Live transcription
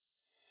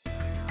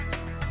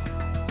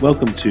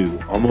Welcome to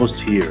Almost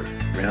Here,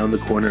 Round the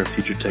Corner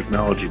Future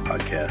Technology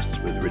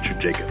podcast with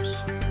Richard Jacobs.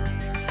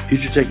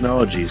 Future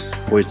technologies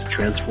poised to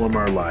transform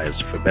our lives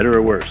for better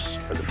or worse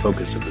are the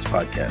focus of this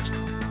podcast.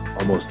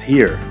 Almost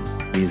Here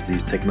means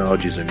these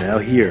technologies are now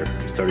here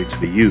and starting to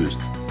be used,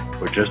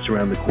 or just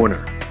around the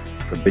corner,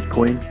 from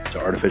Bitcoin to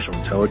artificial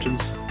intelligence,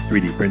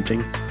 3D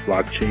printing,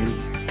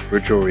 blockchain,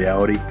 virtual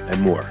reality,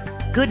 and more.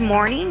 Good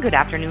morning, good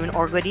afternoon,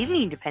 or good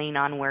evening, depending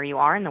on where you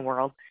are in the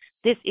world.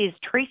 This is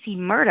Tracy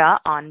Murda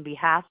on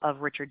behalf of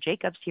Richard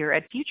Jacobs here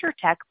at Future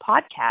Tech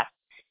Podcast.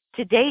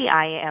 Today,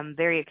 I am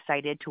very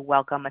excited to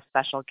welcome a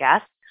special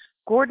guest,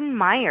 Gordon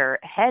Meyer,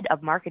 Head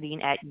of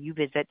Marketing at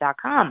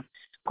uvisit.com.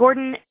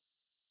 Gordon,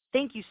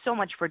 thank you so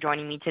much for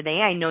joining me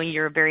today. I know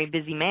you're a very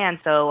busy man,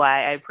 so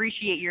I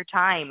appreciate your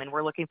time, and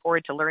we're looking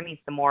forward to learning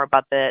some more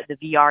about the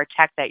VR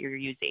tech that you're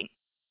using.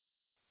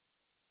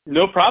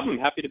 No problem.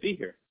 Happy to be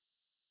here.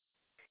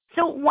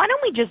 So why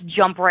don't we just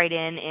jump right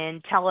in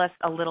and tell us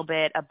a little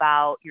bit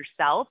about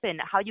yourself and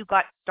how you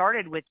got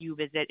started with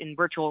uVisit in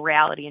virtual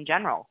reality in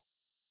general?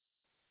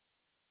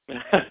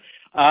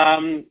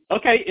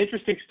 Okay,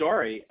 interesting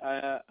story.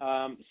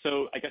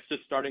 So I guess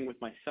just starting with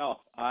myself,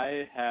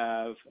 I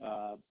have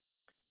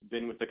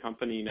been with the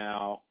company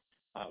now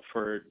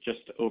for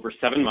just over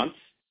 7 months.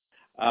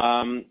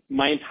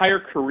 My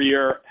entire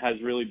career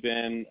has really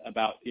been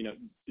about,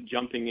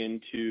 jumping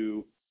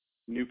into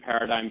new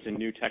paradigms and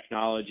new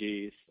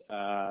technologies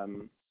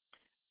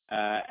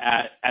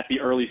at the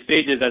early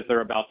stages as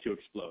they're about to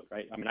explode,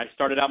 right? I mean, I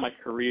started out my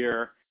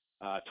career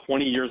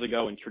 20 years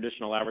ago in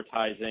traditional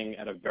advertising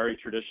at a very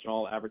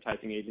traditional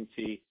advertising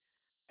agency,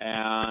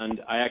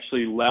 and I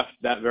actually left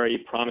that very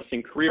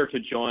promising career to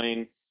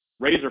join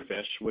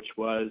Razorfish, which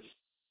was,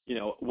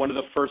 one of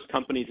the first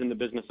companies in the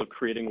business of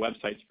creating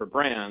websites for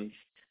brands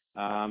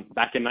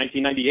back in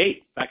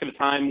 1998, back at a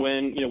time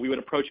when, we would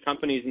approach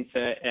companies and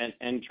say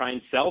and try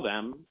and sell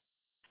them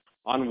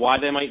on why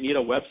they might need a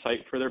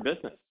website for their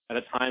business at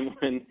a time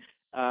when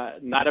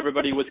not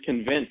everybody was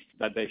convinced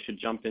that they should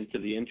jump into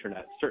the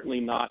internet,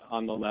 certainly not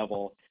on the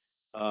level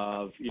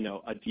of,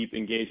 a deep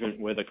engagement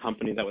with a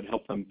company that would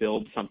help them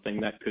build something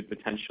that could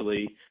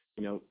potentially,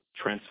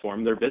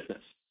 transform their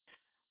business.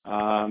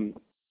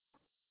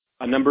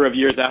 A number of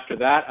years after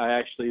that, I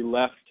actually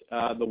left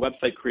the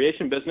website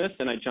creation business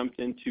and I jumped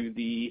into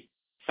the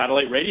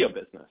satellite radio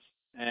business.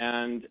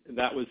 And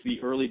that was the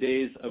early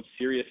days of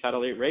Sirius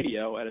satellite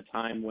radio at a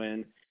time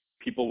when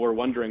people were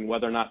wondering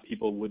whether or not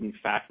people would in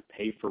fact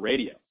pay for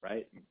radio,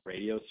 right?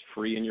 Radio's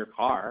free in your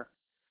car.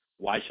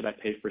 Why should I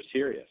pay for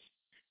Sirius?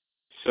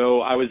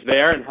 So I was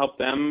there and helped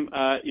them,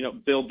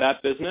 build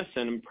that business,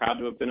 and I'm proud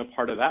to have been a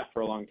part of that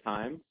for a long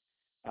time.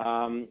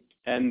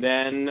 And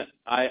then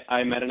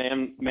I met a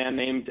man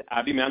named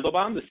Abby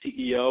Mandelbaum, the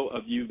CEO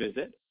of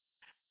uVisit,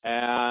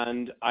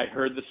 and I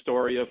heard the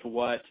story of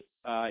what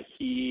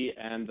he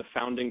and the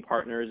founding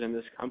partners in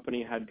this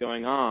company had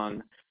going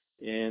on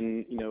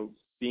in,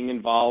 being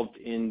involved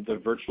in the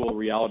virtual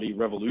reality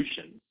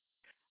revolution.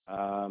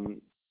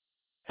 And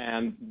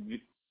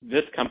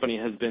this company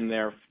has been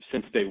there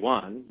since day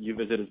one.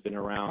 uVisit has been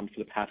around for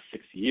the past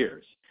 6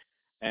 years.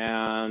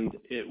 And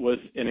it was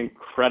an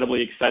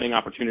incredibly exciting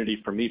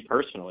opportunity for me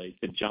personally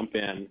to jump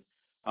in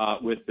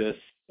with this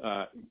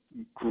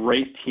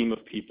great team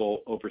of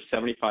people, over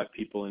 75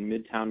 people in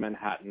Midtown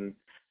Manhattan,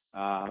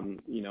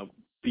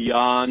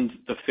 beyond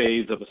the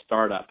phase of a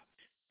startup.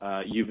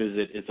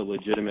 uVisit is a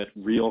legitimate,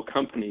 real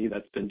company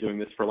that's been doing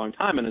this for a long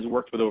time and has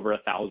worked with over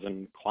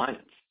 1,000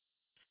 clients.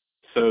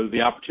 So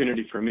the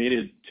opportunity for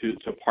me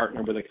to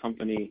partner with a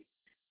company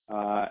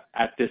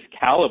at this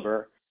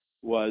caliber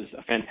was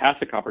a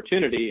fantastic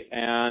opportunity.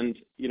 And,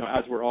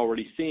 as we're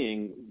already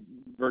seeing,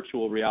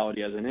 virtual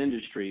reality as an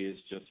industry is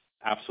just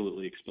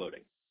absolutely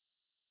exploding.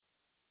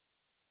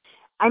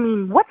 I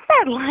mean, what's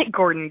that like,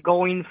 Gordon,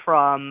 going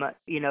from,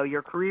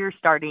 your career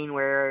starting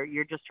where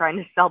you're just trying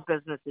to sell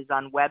businesses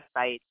on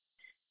websites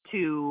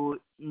to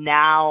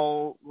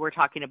now we're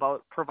talking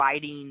about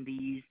providing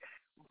these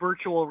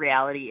virtual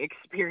reality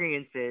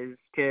experiences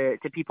to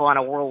people on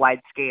a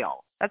worldwide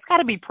scale? That's got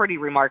to be pretty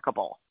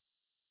remarkable.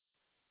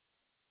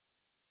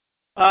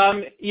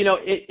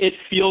 It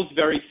feels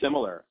very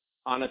similar,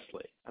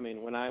 honestly. I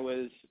mean, when I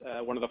was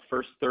one of the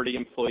first 30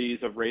 employees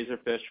of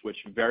Razorfish, which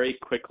very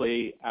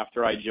quickly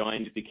after I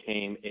joined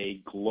became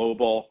a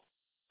global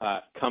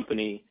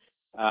company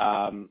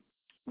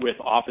with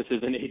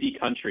offices in 80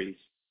 countries,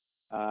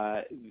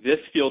 this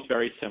feels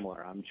very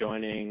similar. I'm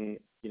joining,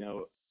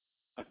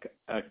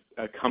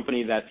 a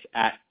company that's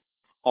at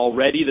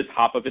already the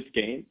top of its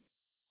game,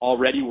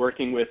 already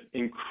working with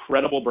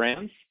incredible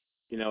brands.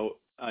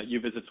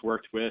 uVisit's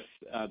worked with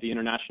the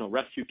International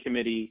Rescue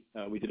Committee.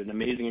 We did an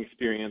amazing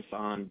experience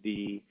on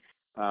the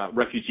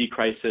refugee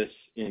crisis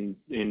in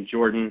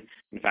Jordan.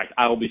 In fact,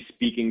 I will be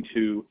speaking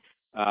to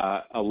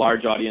a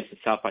large audience at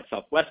South by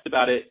Southwest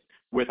about it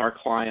with our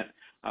client.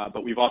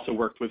 But we've also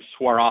worked with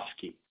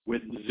Swarovski,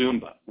 with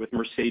Zumba, with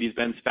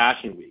Mercedes-Benz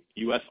Fashion Week,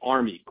 U.S.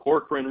 Army,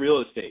 Corcoran Real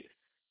Estate,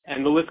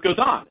 and the list goes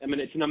on. I mean,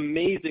 it's an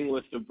amazing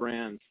list of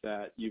brands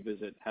that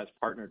uVisit has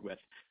partnered with.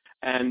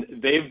 And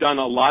they've done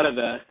a lot of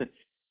the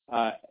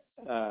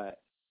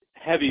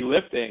heavy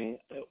lifting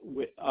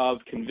of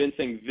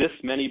convincing this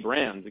many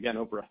brands, again,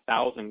 over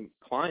 1,000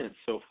 clients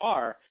so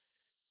far,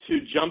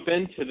 to jump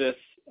into this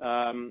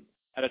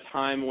at a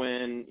time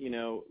when,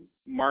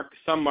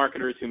 some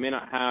marketers who may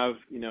not have,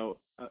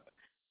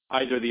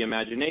 either the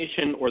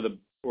imagination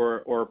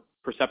or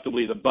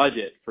perceptibly the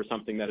budget for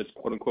something that is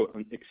quote unquote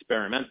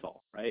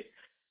experimental, right?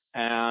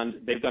 And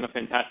they've done a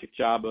fantastic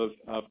job of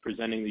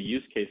presenting the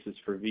use cases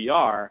for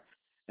VR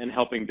and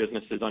helping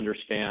businesses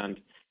understand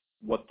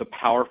what the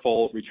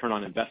powerful return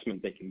on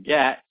investment they can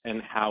get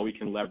and how we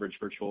can leverage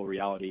virtual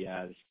reality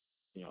as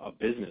a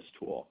business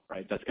tool,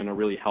 right? That's going to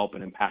really help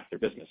and impact their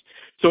business.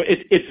 So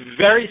it's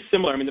very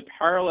similar. I mean, the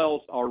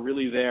parallels are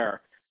really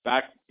there.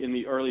 Back in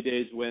the early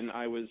days when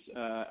I was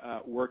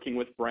working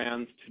with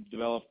brands to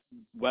develop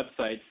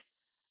websites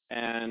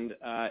and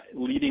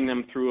leading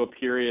them through a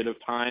period of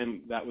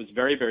time that was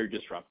very, very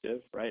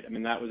disruptive, right? I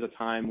mean, that was a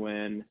time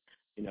when,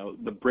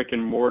 the brick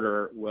and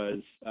mortar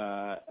was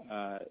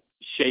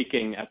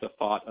shaking at the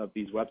thought of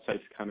these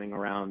websites coming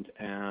around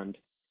and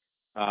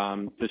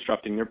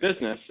disrupting their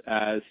business,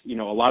 as, a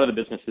lot of the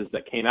businesses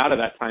that came out of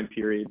that time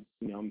period,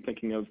 I'm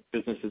thinking of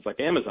businesses like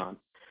Amazon,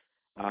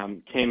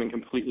 came and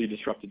completely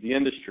disrupted the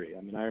industry.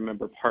 I mean, I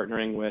remember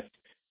partnering with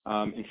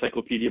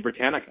Encyclopedia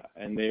Britannica,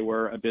 and they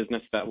were a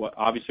business that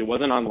obviously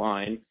wasn't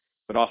online,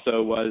 but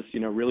also was,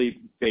 really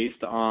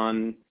based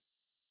on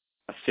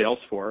a sales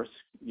force,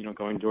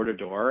 going door to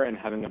door and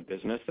having a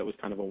business that was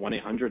kind of a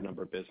 1-800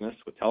 number business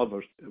with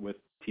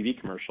TV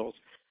commercials,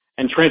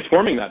 and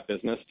transforming that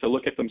business to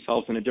look at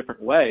themselves in a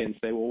different way and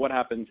say, well, what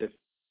happens if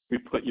we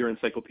put your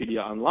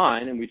encyclopedia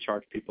online and we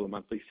charge people a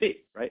monthly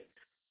fee, right?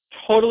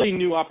 Totally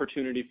new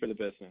opportunity for the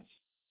business,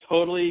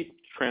 totally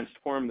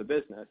transformed the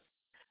business.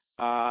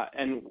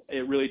 And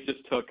it really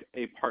just took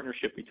a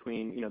partnership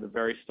between, the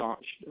very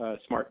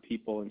smart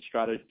people and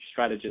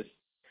strategists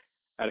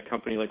at a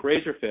company like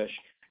Razorfish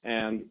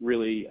and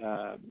really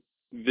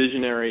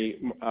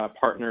visionary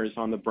partners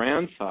on the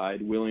brand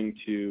side willing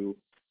to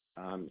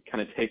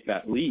kind of take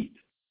that lead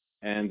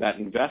and that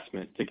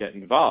investment to get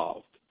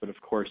involved. But of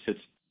course, it's,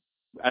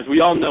 as we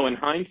all know in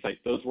hindsight,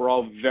 those were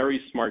all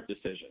very smart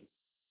decisions.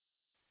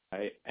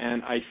 Right?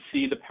 And I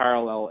see the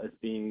parallel as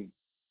being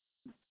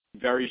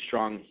very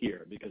strong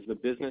here, because the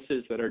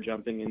businesses that are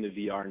jumping into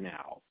VR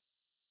now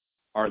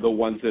are the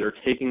ones that are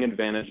taking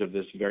advantage of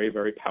this very,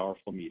 very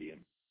powerful medium,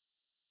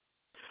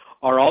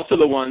 are also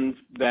the ones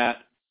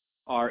that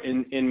are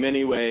in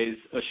many ways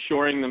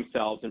assuring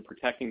themselves and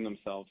protecting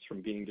themselves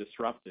from being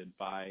disrupted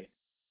by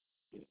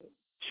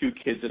two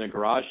kids in a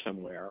garage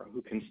somewhere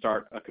who can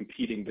start a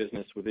competing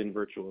business within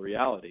virtual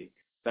reality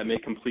that may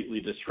completely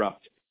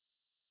disrupt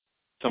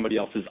somebody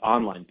else's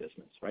online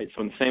business, right?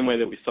 So in the same way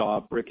that we saw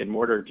brick and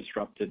mortar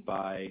disrupted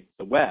by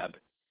the web,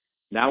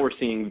 now we're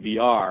seeing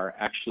VR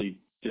actually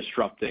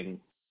disrupting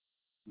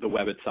the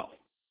web itself.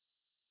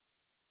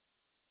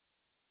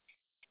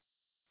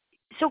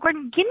 So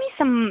Gordon, give me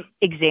some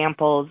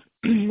examples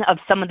of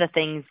some of the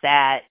things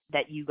that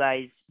you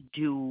guys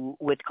do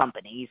with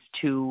companies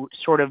to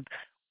sort of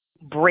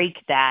break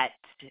that,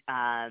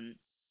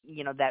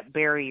 that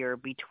barrier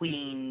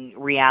between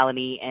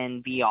reality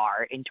and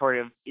VR in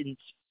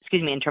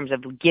terms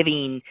of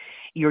giving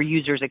your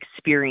users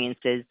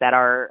experiences that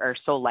are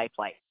so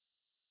lifelike.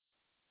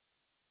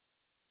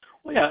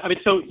 Well, yeah, I mean,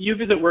 so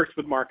UVisit works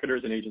with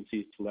marketers and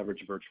agencies to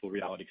leverage virtual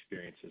reality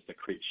experiences that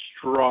create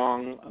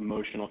strong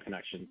emotional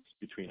connections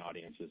between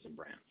audiences and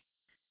brands.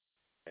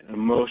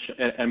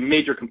 A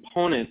major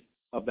component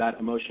of that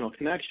emotional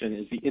connection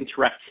is the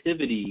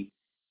interactivity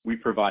we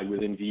provide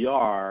within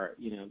VR,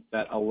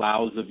 that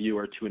allows the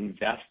viewer to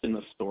invest in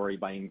the story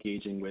by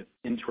engaging with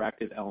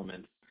interactive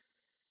elements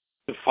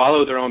to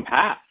follow their own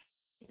path.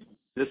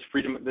 The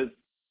freedom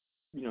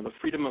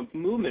of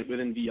movement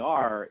within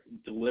VR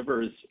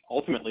delivers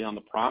ultimately on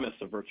the promise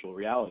of virtual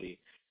reality,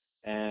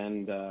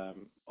 and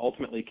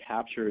ultimately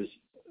captures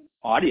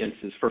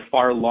audiences for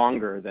far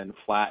longer than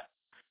flat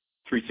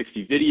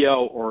 360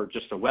 video or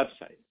just a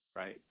website,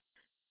 right?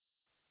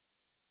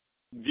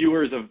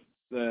 Viewers of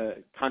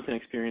the content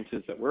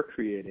experiences that we're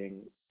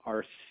creating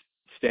are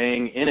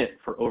staying in it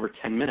for over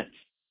 10 minutes.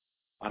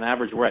 On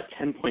average, we're at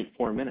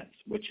 10.4 minutes,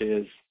 which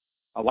is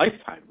a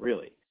lifetime,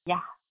 really. Yeah.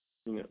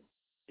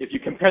 If you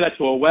compare that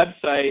to a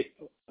website,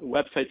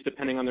 websites,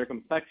 depending on their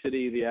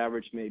complexity, the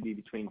average may be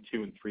between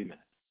 2 and 3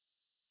 minutes,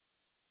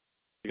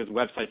 because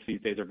websites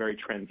these days are very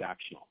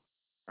transactional,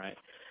 right?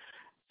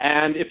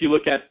 And if you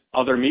look at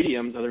other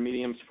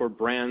mediums for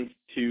brands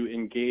to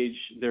engage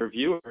their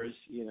viewers,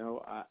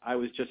 I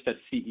was just at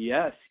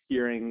CES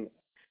hearing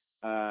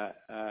a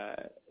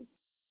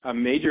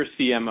major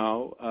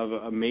CMO of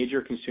a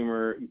major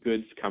consumer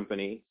goods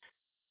company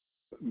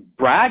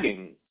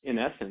bragging, in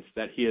essence,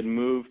 that he had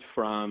moved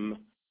from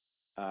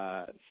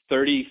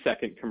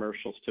 30-second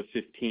commercials to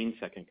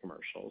 15-second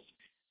commercials,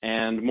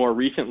 and more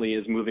recently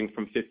is moving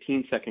from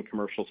 15-second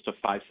commercials to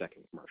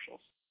 5-second commercials.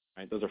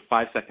 Right? Those are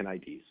 5-second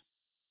IDs.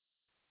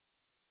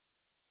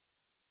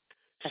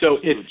 So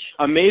it's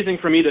amazing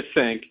for me to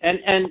think, and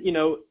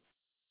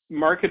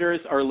marketers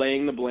are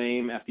laying the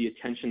blame at the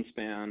attention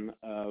span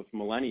of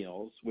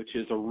millennials, which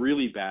is a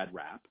really bad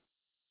rap.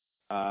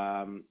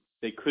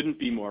 They couldn't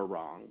be more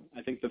wrong.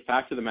 I think the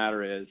fact of the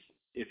matter is,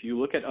 if you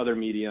look at other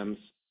mediums,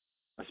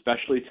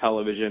 especially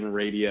television,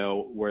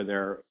 radio, where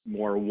they're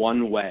more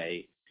one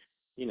way,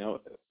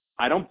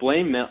 I don't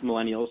blame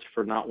millennials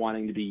for not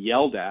wanting to be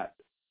yelled at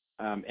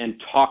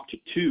and talked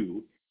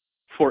to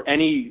for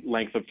any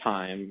length of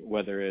time,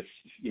 whether it's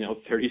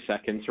 30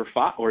 seconds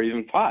or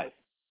even 5.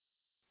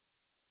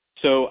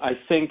 So I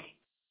think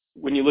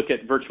when you look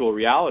at virtual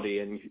reality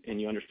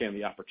and you understand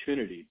the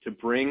opportunity to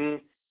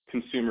bring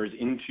consumers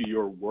into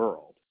your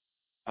world,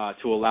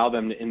 to allow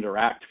them to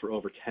interact for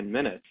over 10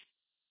 minutes,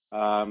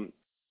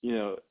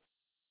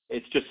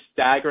 it's just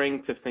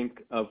staggering to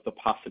think of the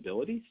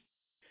possibilities.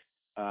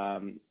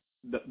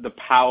 The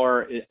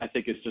power, I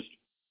think, is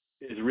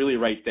really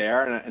right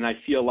there, and I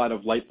see a lot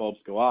of light bulbs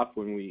go off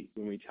when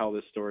we tell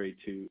this story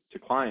to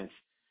clients,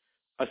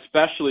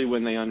 especially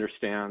when they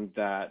understand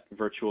that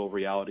virtual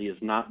reality is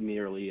not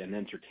merely an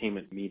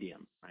entertainment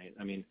medium, right?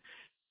 I mean,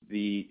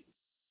 the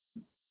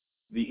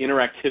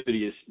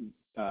interactivity is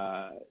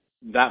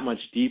that much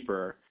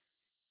deeper,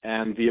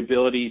 and the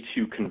ability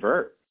to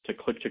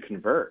click to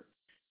convert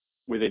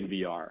within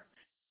VR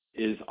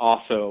is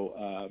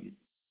also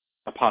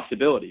a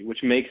possibility,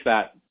 which makes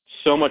that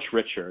so much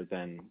richer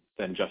than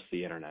just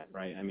the internet,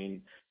 right? I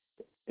mean,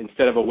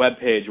 instead of a web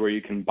page where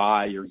you can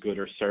buy your good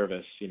or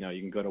service, you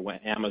can go to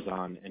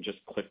Amazon and just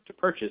click to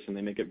purchase, and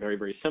they make it very,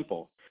 very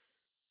simple.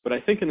 But I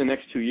think in the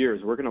next 2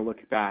 years, we're going to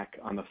look back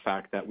on the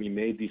fact that we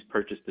made these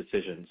purchase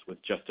decisions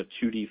with just a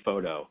 2D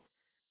photo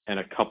and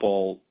a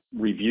couple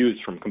reviews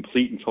from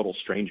complete and total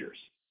strangers.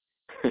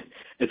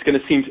 It's going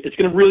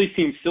to really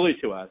seem silly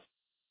to us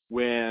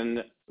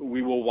when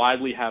we will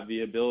widely have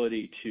the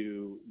ability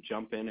to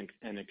jump in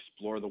and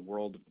explore the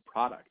world of the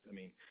product. I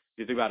mean, if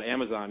you think about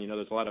Amazon,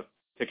 there's a lot of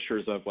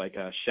pictures of like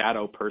a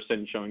shadow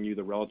person showing you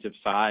the relative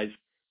size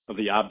of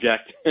the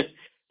object,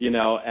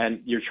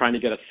 and you're trying to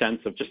get a sense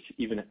of just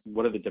even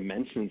what are the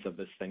dimensions of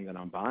this thing that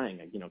I'm buying?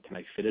 Can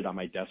I fit it on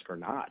my desk or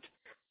not?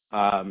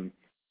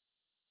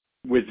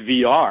 With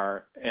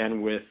VR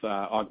and with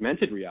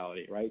augmented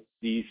reality, right?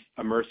 These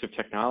immersive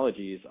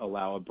technologies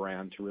allow a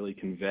brand to really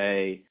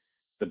convey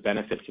the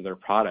benefits of their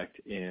product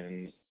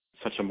in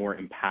such a more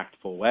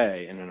impactful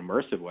way, in an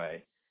immersive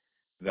way,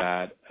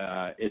 that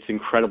it's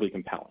incredibly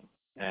compelling.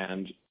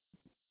 And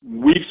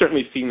we've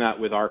certainly seen that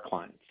with our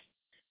clients.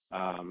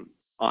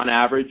 On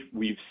average,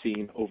 we've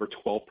seen over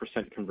 12%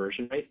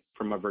 conversion rate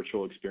from our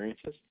virtual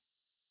experiences,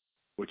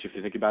 which, if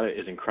you think about it,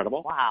 is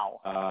incredible.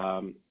 Wow.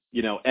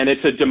 And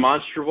it's a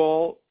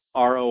demonstrable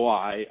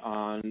ROI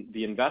on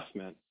the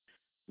investment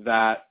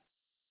that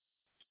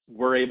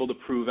we're able to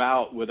prove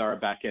out with our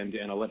back-end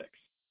analytics.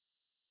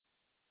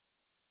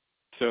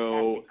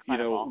 So,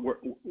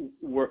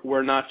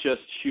 we're not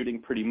just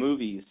shooting pretty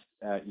movies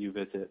at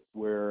UVisit.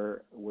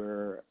 We're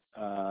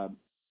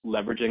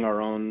leveraging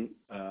our own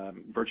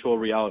virtual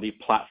reality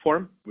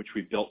platform, which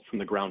we built from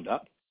the ground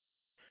up.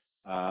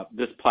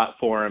 This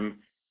platform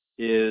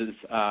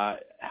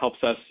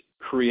helps us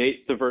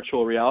create the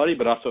virtual reality,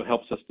 but also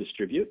helps us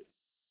distribute.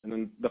 And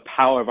then the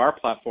power of our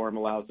platform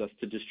allows us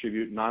to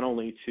distribute not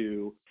only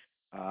to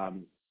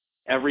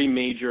every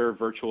major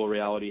virtual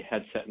reality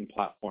headset and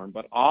platform,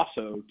 but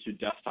also to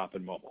desktop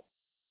and mobile.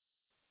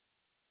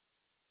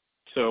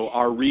 So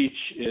our reach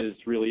is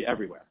really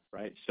everywhere,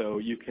 right? So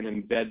you can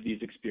embed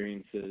these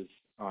experiences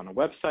on a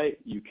website.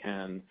 You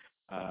can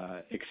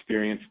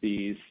experience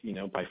these,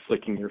 by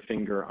flicking your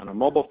finger on a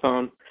mobile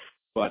phone.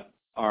 But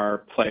our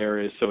player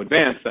is so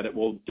advanced that it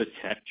will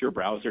detect your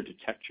browser,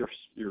 detect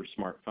your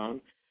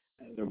smartphone.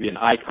 There'll be an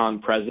icon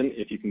present.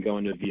 If you can go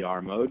into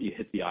VR mode, you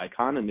hit the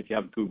icon. And if you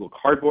have Google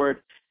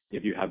Cardboard,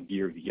 if you have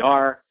Gear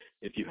VR,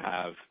 if you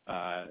have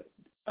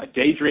a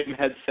Daydream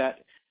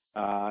headset,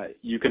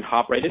 you can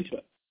hop right into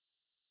it.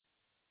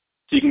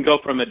 So you can go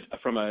from a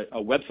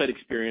website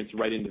experience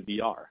right into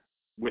VR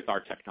with our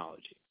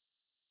technology.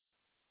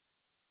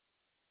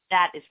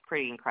 That is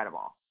pretty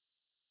incredible.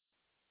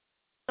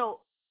 So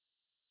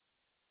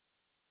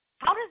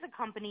how does a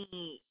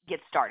company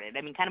get started?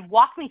 I mean, kind of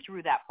walk me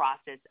through that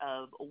process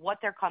of what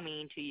they're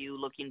coming to you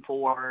looking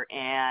for,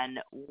 and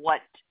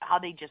how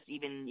they just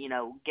even,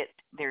 get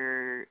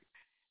their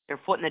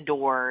foot in the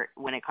door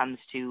when it comes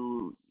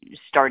to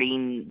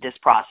starting this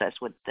process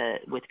with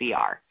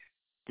VR,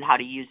 and how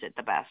to use it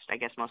the best, I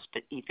guess, most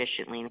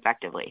efficiently and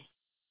effectively.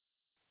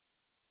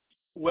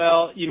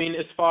 Well, you mean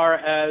as far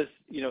as,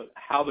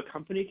 how the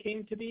company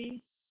came to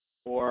be?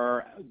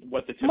 Or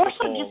what the typical... More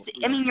so just,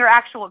 your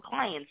actual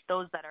clients,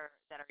 those that are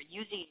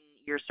using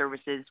your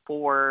services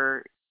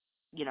for,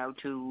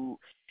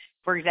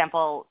 for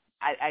example,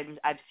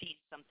 I've seen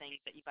some things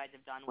that you guys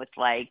have done with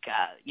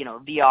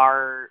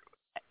VR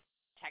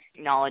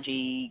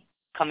technology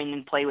coming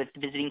and play with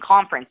visiting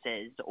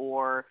conferences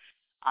or,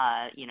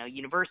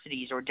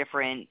 universities or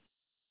different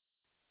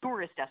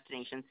tourist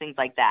destinations, things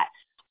like that.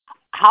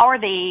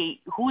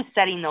 Who's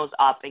setting those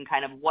up, and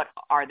kind of what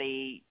are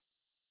they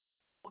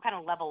what kind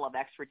of level of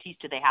expertise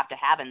do they have to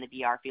have in the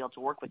VR field to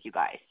work with you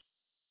guys?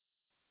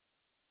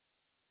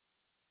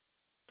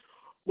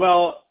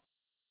 Well,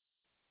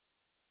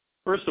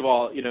 first of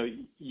all,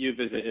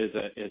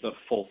 UVisit is a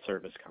full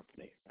service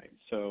company, right?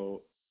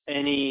 So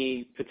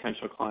any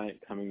potential client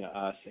coming to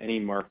us, any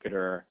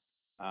marketer,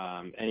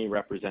 any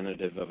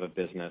representative of a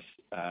business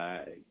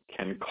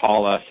can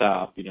call us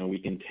up. We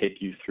can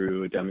take you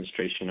through a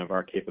demonstration of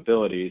our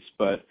capabilities,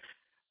 but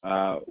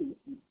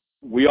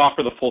we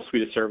offer the full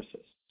suite of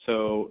services.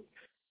 So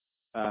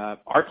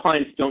our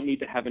clients don't need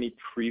to have any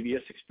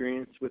previous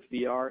experience with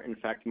VR. In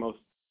fact, most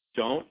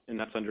don't, and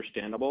that's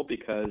understandable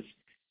because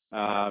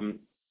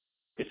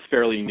it's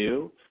fairly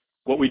new.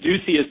 What we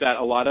do see is that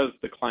a lot of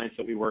the clients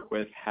that we work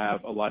with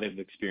have a lot of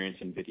experience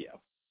in video.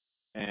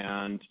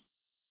 And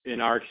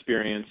in our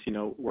experience,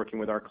 working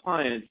with our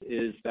clients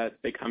is that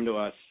they come to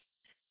us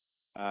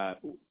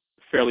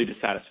fairly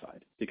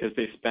dissatisfied because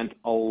they spent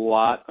a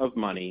lot of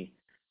money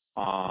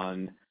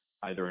on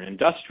either an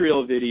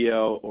industrial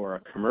video or a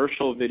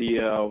commercial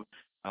video,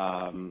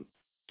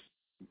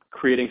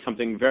 creating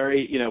something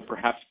very,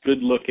 perhaps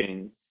good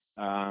looking,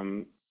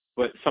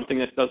 but something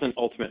that doesn't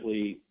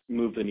ultimately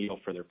move the needle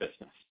for their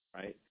business,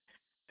 right?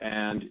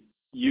 And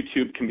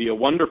YouTube can be a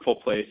wonderful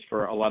place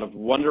for a lot of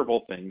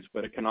wonderful things,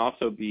 but it can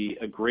also be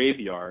a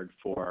graveyard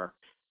for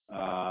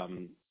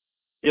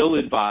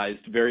ill-advised,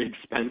 very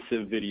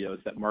expensive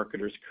videos that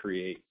marketers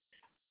create,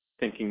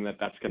 thinking that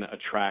that's going to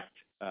attract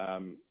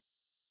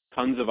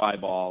tons of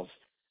eyeballs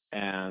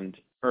and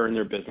earn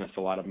their business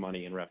a lot of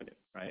money and revenue,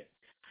 right?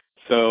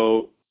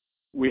 So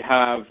we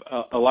have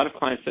a lot of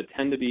clients that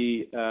tend to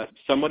be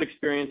somewhat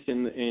experienced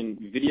in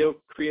video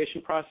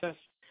creation process,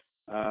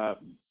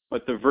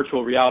 but the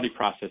virtual reality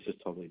process is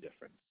totally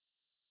different.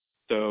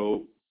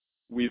 So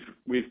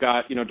we've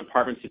got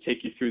departments to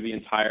take you through the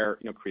entire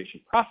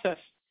creation process.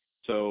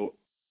 So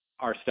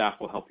our staff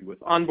will help you with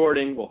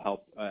onboarding. We'll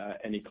help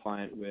any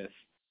client with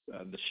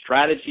the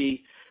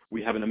strategy.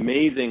 We have an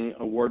amazing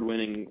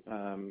award-winning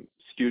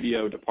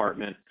studio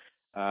department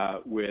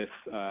with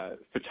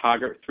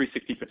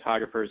 360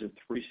 photographers and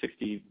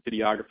 360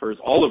 videographers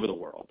all over the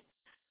world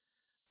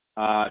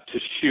to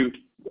shoot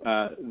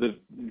the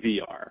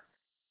VR.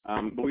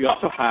 But we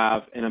also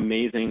have an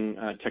amazing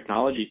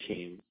technology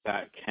team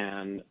that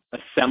can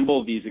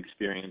assemble these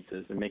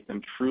experiences and make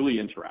them truly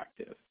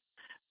interactive.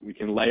 We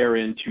can layer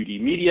in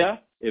 2D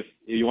media. If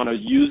you want to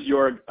use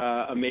your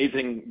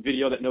amazing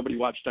video that nobody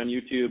watched on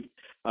YouTube,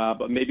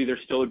 but maybe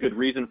there's still a good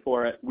reason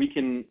for it, we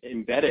can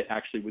embed it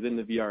actually within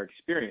the VR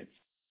experience.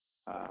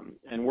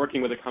 And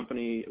working with a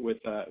company, with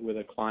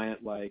a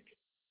client like,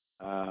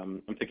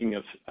 I'm thinking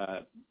of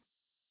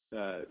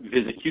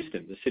Visit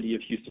Houston, the city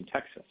of Houston,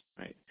 Texas,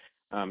 right?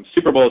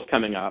 Super Bowl is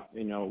coming up.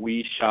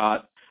 We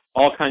shot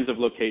all kinds of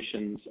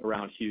locations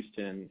around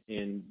Houston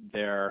in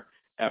their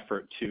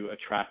effort to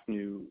attract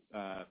new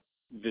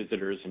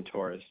visitors and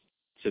tourists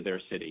to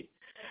their city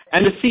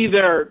and to see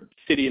their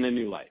city in a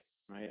new light,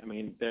 right? I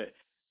mean,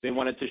 they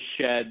wanted to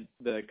shed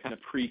the kind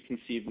of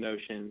preconceived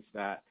notions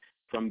that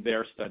from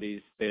their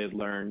studies they had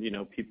learned,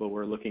 people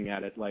were looking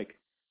at it like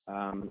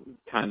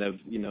kind of,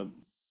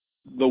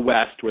 the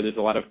West where there's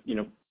a lot of,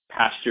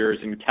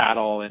 pastures and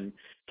cattle and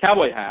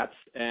cowboy hats,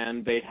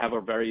 and they have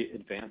a very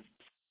advanced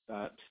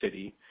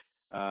city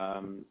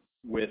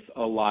with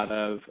a lot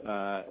of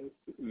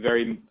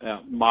very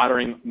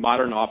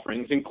modern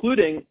offerings,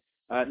 including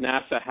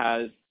NASA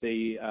has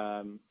the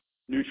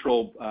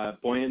neutral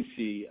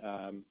buoyancy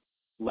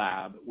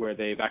lab where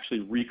they've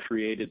actually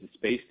recreated the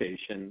space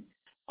station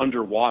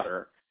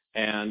underwater,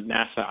 and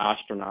NASA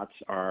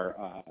astronauts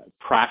are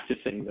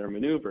practicing their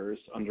maneuvers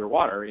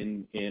underwater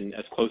in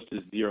as close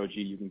to zero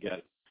G you can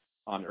get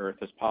on Earth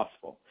as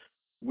possible.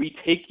 We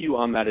take you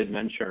on that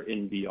adventure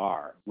in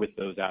VR with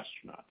those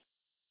astronauts.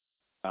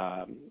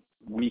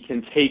 We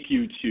can take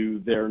you to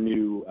their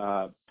new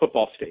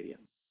football stadium.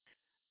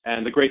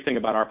 And the great thing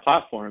about our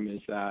platform is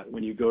that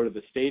when you go to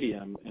the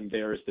stadium and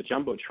there's the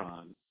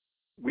Jumbotron,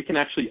 we can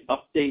actually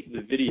update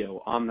the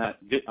video on that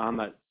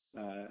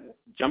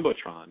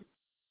Jumbotron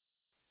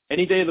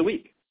any day of the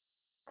week.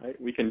 Right?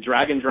 We can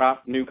drag and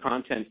drop new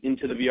content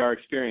into the VR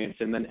experience,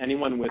 and then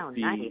anyone with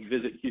the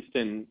Visit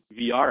Houston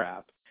VR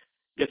app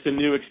gets a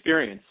new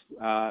experience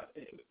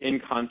in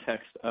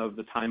context of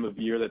the time of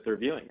year that they're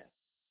viewing it.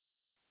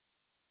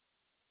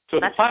 So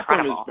the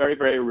platform is very,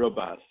 very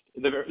robust.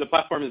 The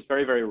platform is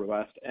very, very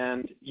robust,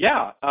 and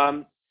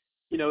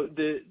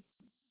the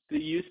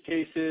use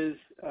cases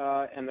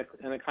and the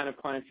kind of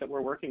clients that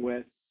we're working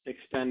with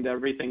extend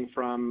everything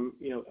from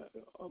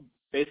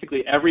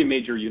basically every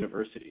major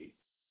university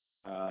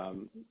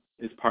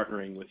is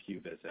partnering with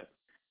UVisit,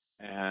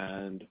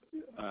 and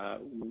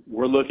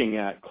we're looking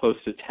at close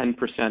to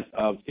 10%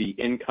 of the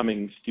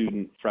incoming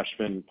student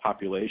freshman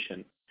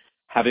population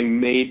having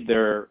made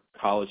their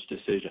college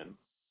decision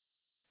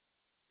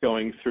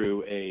going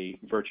through a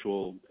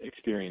virtual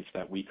experience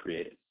that we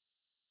created.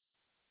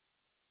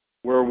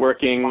 We're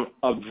working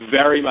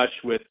very much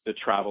with the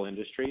travel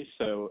industry,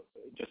 so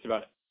just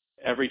about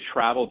every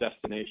travel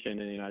destination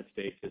in the United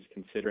States is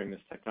considering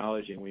this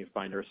technology, and we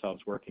find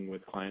ourselves working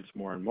with clients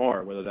more and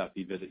more, whether that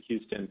be Visit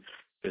Houston,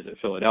 Visit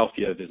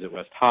Philadelphia, Visit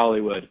West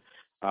Hollywood,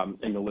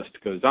 and the list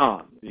goes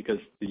on, because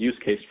the use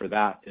case for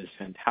that is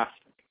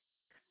fantastic.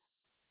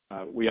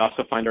 We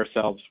also find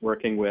ourselves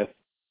working with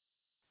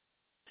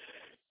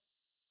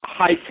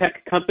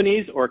high-tech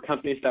companies or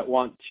companies that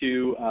want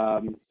to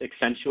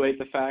accentuate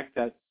the fact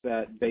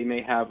that they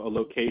may have a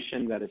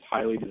location that is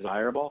highly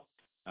desirable.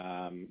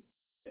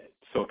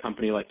 So a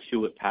company like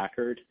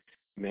Hewlett-Packard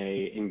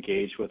may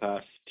engage with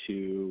us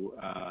to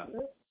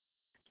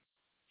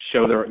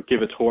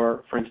give a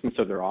tour, for instance,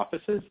 of their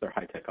offices, their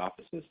high-tech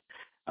offices,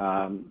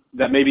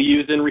 that may be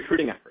used in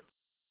recruiting efforts.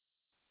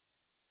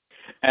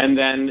 And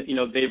then,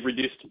 they've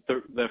reduced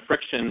the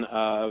friction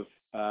of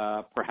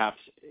perhaps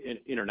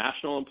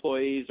international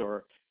employees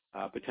or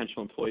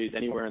potential employees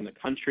anywhere in the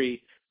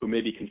country who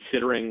may be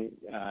considering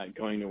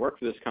going to work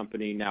for this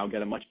company now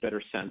get a much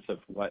better sense of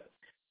what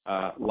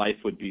life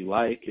would be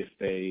like if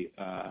they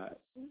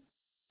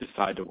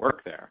decide to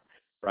work there,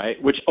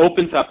 right? Which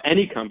opens up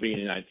any company in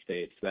the United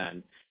States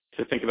then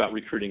to think about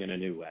recruiting in a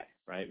new way,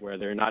 right? Where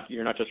you're not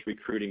just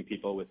recruiting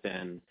people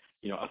within,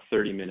 a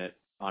 30-minute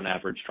on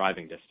average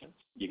driving distance.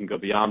 You can go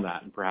beyond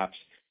that and perhaps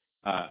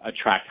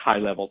attract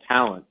high-level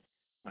talent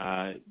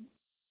to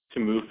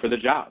move for the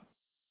job.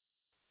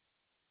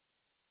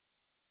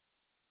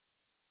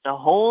 It's a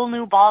whole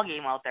new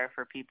ballgame out there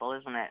for people,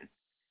 isn't it?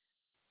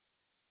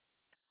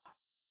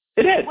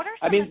 It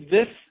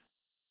is.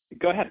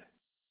 Go ahead.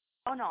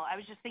 Oh no, I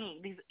was just thinking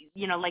these,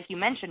 like you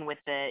mentioned with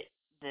the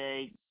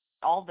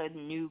all the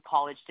new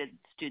college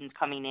students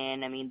coming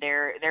in. I mean,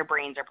 their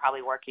brains are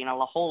probably working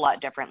a whole lot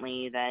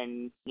differently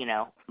than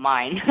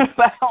mine.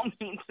 By all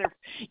means, they're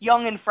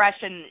young and fresh,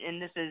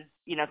 and this is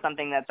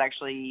something that's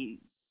actually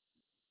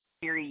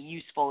very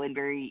useful and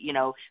very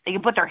they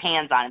can put their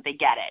hands on it. They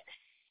get it.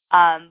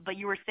 But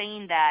you were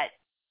saying that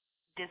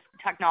this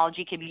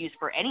technology can be used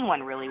for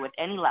anyone really with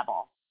any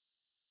level.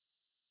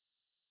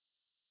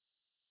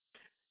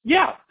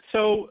 Yeah.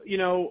 So,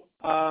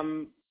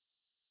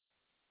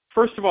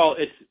 first of all,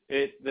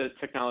 the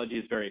technology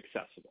is very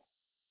accessible.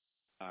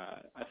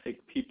 I think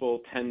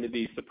people tend to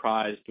be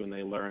surprised when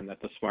they learn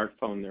that the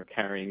smartphone they're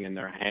carrying in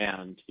their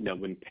hand,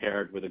 when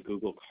paired with a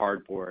Google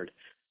Cardboard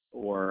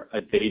or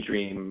a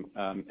Daydream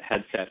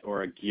headset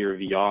or a Gear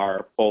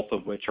VR, both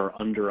of which are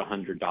under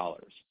 $100,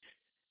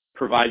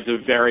 provides a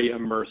very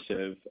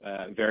immersive,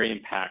 very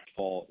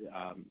impactful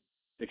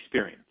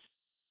experience.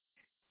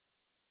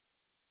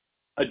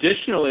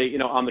 Additionally,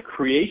 on the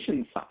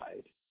creation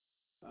side,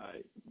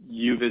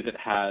 UVisit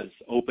has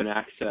open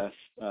access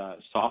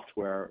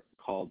software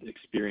called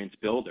Experience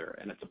Builder,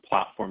 and it's a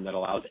platform that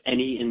allows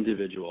any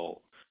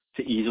individual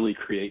to easily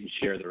create and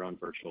share their own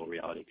virtual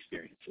reality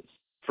experiences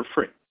for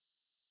free.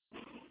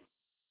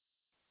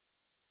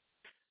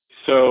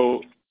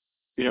 So,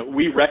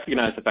 we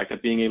recognize the fact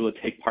that being able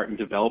to take part in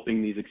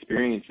developing these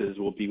experiences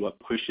will be what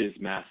pushes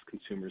mass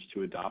consumers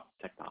to adopt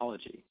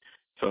technology.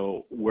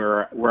 So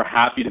we're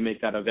happy to make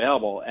that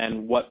available.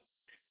 And what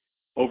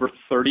over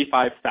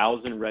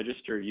 35,000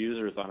 registered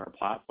users on our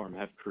platform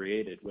have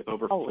created, with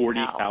over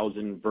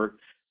 40,000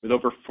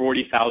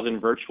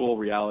 virtual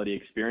reality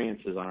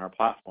experiences on our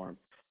platform,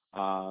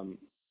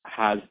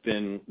 has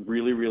been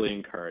really, really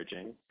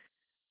encouraging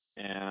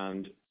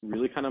and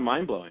really kind of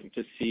mind-blowing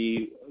to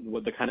see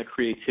what the kind of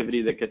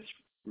creativity that gets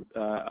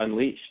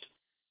unleashed.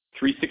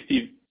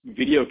 360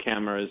 video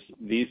cameras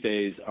these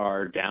days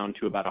are down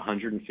to about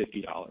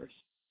 $150.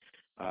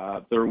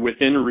 They're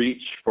within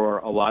reach for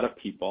a lot of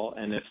people,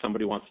 and if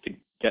somebody wants to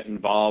get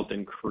involved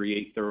and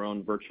create their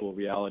own virtual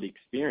reality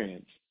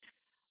experience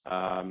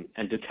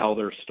and to tell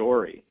their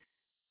story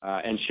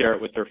and share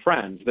it with their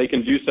friends, they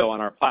can do so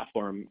on our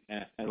platform.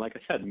 And like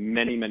I said,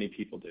 many, many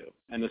people do.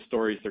 And the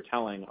stories they're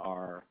telling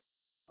are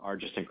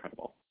just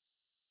incredible.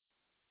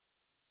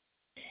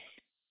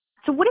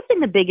 So what have been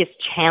the biggest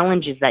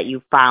challenges that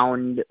you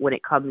found when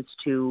it comes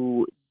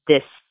to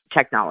this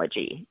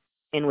technology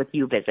and with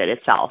UVisit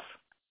itself?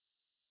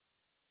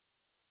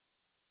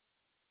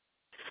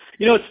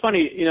 It's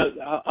funny,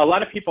 a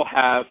lot of people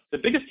have, the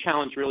biggest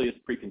challenge really is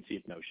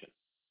preconceived notion.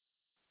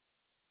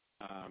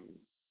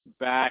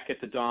 Back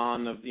at the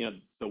dawn of, the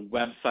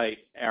website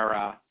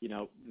era,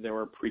 there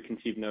were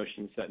preconceived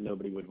notions that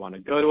nobody would want to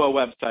go to a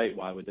website.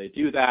 Why would they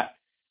do that?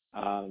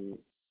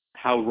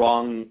 How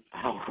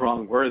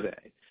wrong were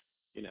they?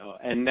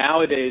 And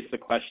nowadays the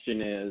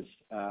question is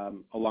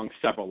along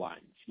several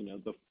lines.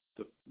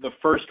 The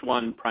first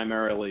one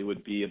primarily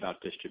would be about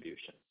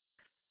distribution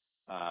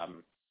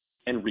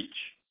and reach.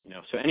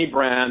 So any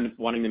brand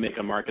wanting to make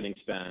a marketing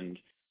spend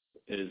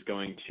is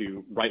going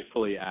to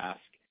rightfully ask,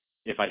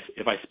 if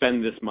I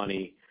spend this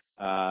money,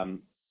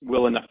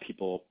 will enough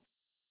people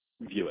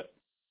view it?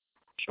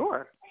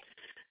 Sure.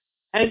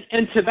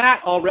 And to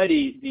that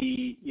already,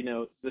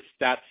 the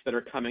stats that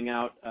are coming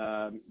out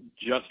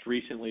just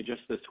recently,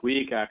 just this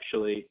week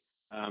actually,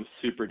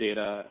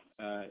 SuperData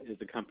is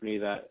a company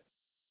that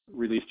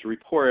released a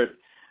report,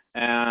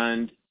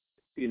 and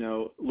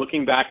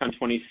looking back on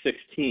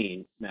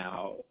 2016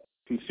 now,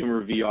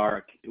 consumer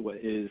VR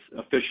is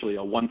officially a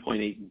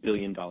 $1.8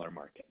 billion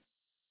market.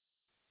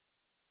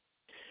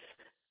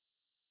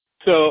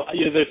 So,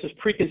 there's this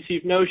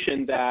preconceived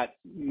notion that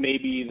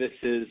maybe this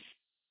is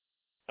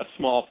a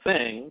small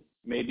thing,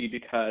 maybe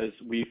because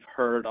we've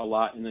heard a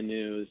lot in the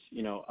news,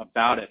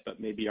 about it, but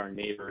maybe our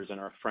neighbors and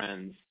our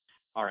friends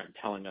aren't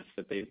telling us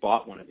that they've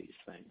bought one of these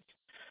things.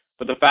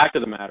 But the fact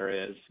of the matter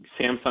is,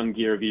 Samsung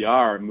Gear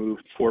VR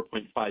moved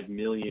 4.5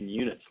 million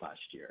units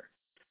last year.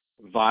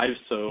 Vive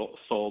sold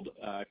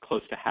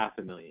close to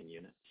 500,000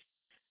 units.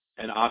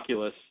 And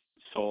Oculus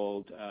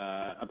sold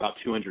about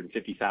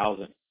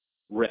 250,000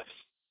 Rifts.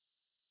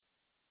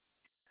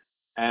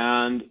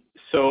 And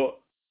so,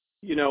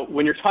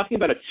 when you're talking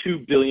about a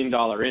 $2 billion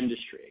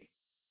industry,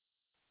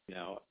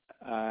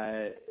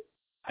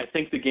 I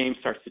think the game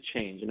starts to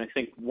change. And I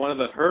think one of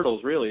the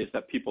hurdles really is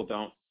that people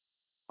don't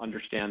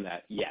understand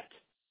that yet.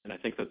 And I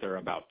think that they're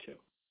about to,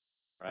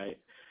 right?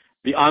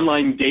 The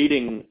online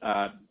dating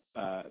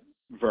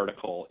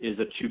vertical is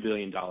a $2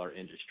 billion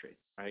industry,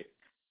 right?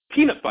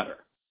 Peanut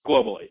butter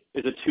globally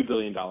is a $2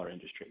 billion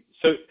industry.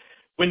 So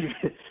when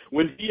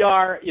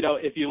VR,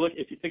 if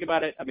you think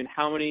about it, I mean,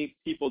 how many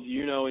people do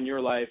you know in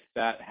your life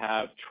that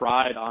have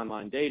tried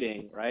online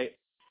dating, right?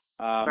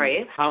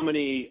 Right. How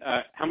many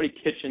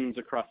kitchens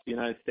across the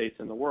United States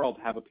and the world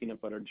have a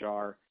peanut butter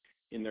jar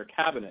in their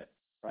cabinet,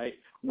 right?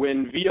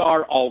 When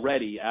VR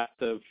already, as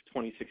of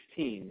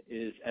 2016,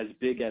 is as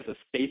big as a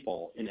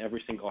staple in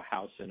every single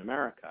house in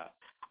America,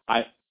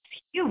 I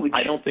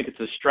don't think it's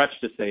a stretch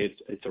to say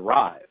it's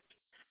arrived,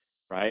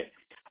 right?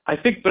 I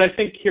think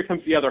here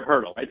comes the other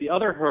hurdle, right? The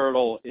other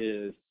hurdle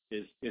is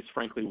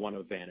frankly one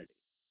of vanity.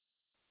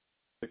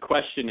 The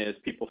question is,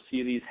 people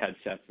see these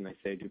headsets and they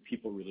say, do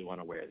people really want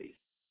to wear these?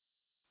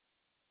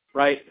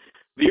 Right?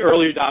 The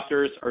early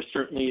adopters are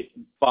certainly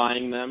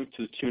buying them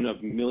to the tune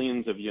of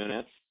millions of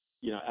units,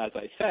 as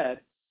I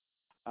said.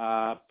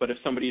 But if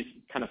somebody's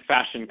kind of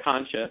fashion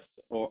conscious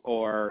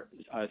or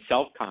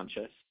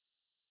self-conscious,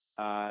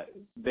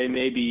 they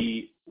may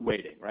be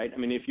waiting, right? I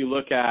mean, if you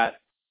look at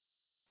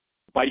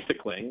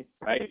bicycling,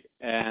 right,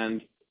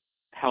 and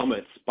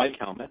bike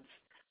helmets,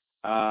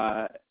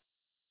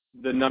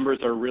 the numbers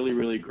are really,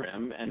 really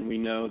grim, and we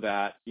know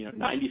that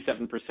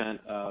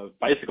 97% of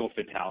bicycle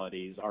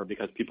fatalities are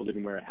because people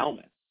didn't wear a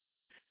helmet.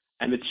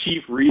 And the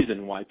chief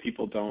reason why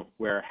people don't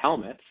wear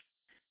helmets,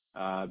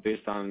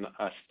 based on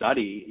a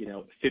study,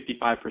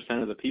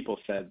 55% of the people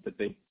said that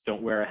they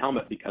don't wear a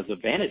helmet because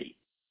of vanity.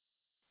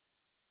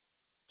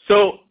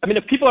 So, I mean,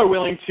 if people are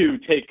willing to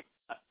take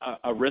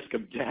a risk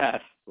of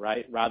death,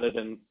 right, rather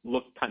than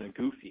look kind of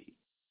goofy,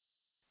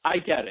 I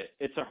get it.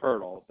 It's a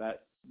hurdle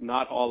that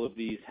not all of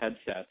these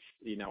headsets,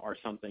 are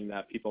something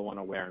that people want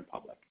to wear in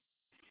public.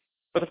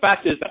 But the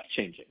fact is that's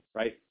changing,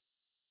 right?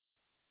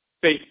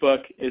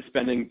 Facebook is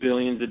spending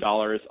billions of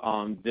dollars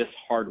on this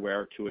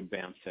hardware to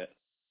advance it.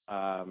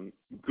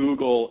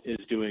 Google is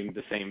doing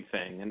the same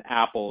thing, and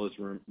Apple is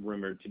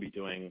rumored to be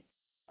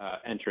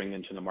entering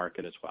into the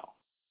market as well.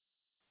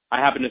 I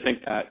happen to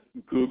think that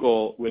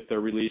Google, with their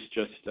release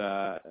just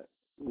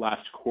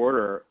last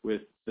quarter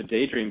with the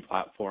Daydream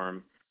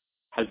platform,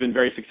 has been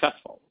very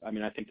successful. I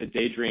mean, I think the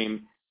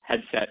Daydream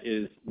headset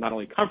is not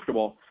only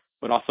comfortable,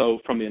 but also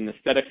from an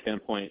aesthetic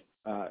standpoint,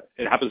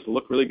 it happens to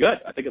look really good.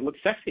 I think it looks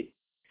sexy.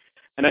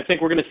 And I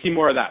think we're going to see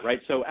more of that, right?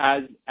 So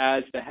as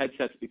the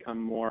headsets become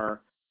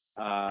more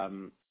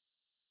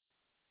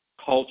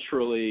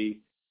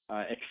culturally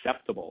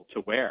acceptable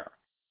to wear,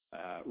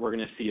 we're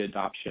going to see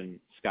adoption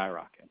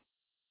skyrocket.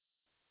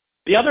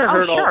 The other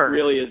hurdle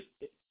really is,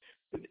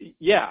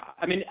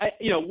 I mean,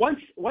 once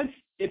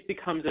it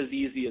becomes as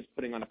easy as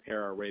putting on a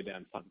pair of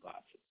Ray-Ban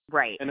sunglasses,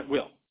 right? And it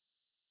will.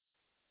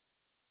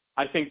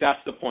 I think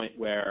that's the point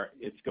where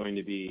it's going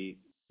to be,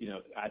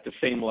 at the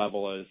same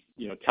level as,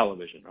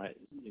 television, right?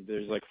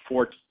 There's like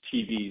 4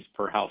 TVs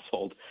per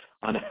household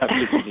on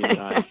average in the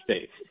United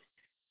States,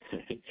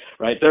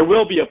 right? There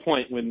will be a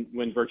point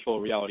when virtual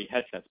reality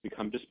headsets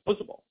become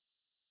disposable,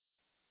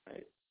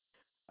 right?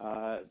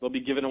 They'll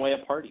be given away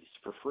at parties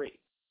for free.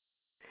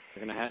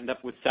 They're going to end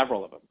up with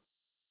several of them.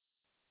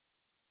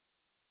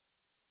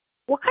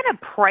 What kind of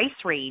price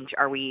range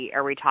are we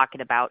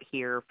talking about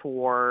here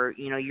for,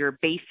 your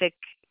basic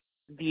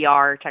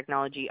VR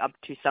technology up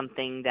to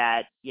something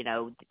that,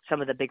 some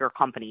of the bigger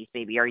companies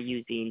maybe are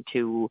using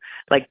to,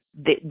 like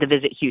the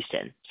Visit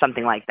Houston,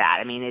 something like that?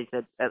 I mean, is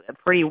it a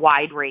pretty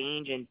wide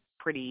range and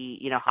pretty,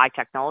 high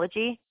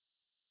technology?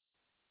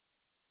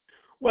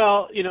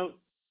 Well,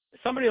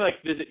 somebody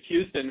like Visit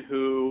Houston,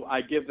 who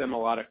I give them a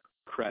lot of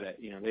credit,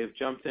 they've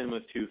jumped in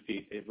with 2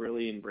 feet. They've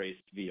really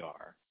embraced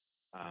VR.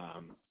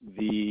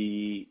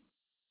 The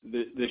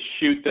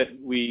shoot that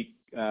we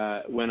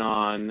went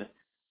on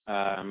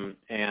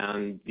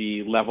and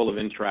the level of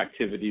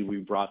interactivity we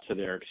brought to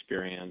their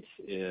experience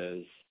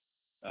is,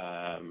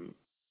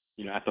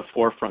 at the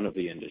forefront of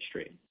the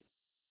industry.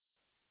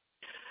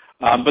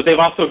 But they've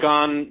also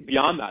gone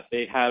beyond that.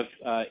 They have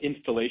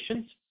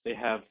installations. They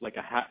have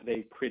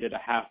they created a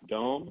half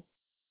dome.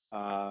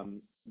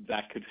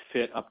 that could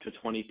fit up to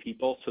 20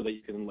 people so that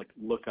you can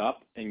look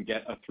up and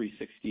get a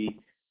 360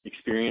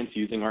 experience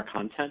using our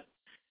content.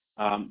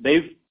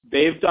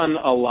 They've done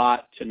a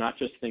lot to not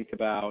just think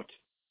about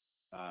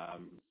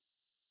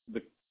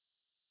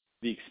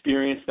the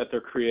experience that they're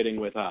creating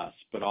with us,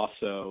 but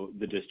also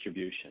the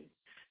distribution.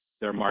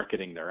 They're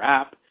marketing their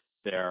app.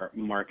 They're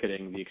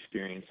marketing the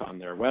experience on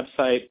their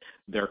website.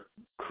 They're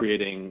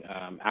creating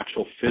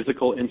actual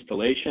physical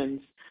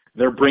installations.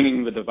 They're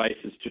bringing the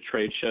devices to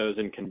trade shows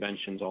and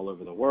conventions all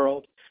over the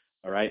world.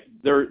 All right,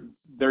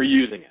 they're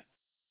using it,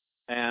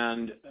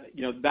 and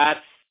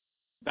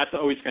that's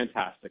always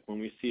fantastic when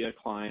we see a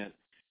client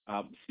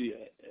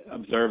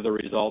observe the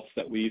results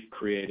that we've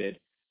created,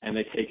 and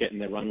they take it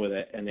and they run with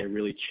it and they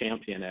really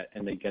champion it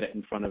and they get it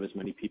in front of as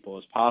many people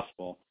as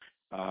possible.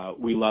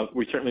 We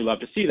certainly love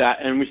to see that,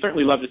 and we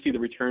certainly love to see the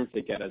returns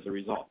they get as a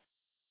result.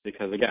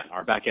 Because again,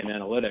 our back-end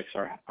analytics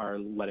are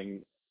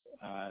letting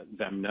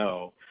them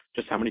know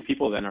just how many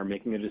people then are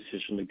making a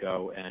decision to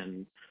go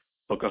and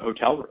book a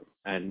hotel room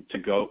and to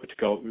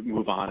go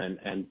move on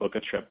and book a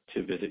trip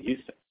to visit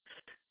Houston.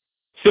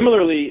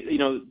 Similarly,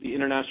 the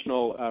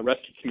International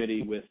Rescue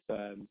Committee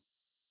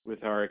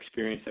with our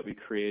experience that we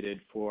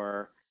created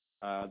for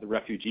the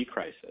refugee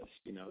crisis,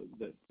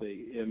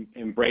 the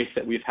embrace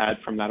that we've had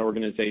from that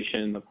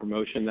organization, the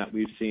promotion that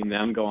we've seen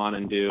them go on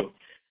and do,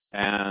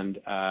 and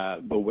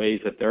the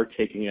ways that they're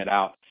taking it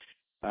out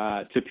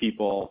to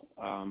people.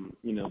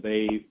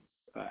 They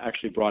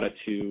actually brought it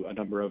to a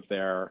number of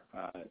their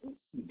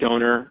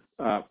donor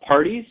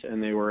parties,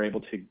 and they were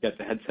able to get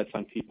the headsets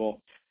on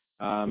people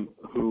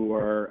who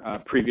were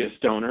previous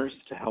donors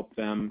to help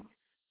them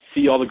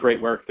see all the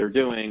great work they're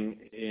doing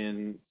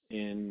in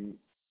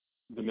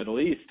the Middle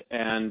East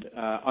and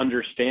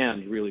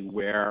understand really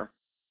where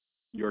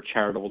your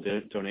charitable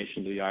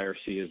donation to the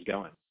IRC is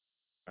going.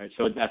 Right,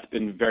 so that's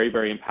been very,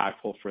 very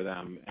impactful for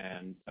them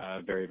and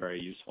very,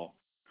 very useful.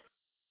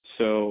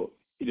 So,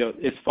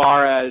 as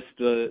far as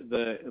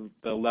the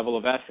level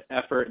of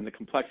effort and the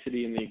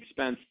complexity and the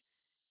expense,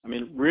 I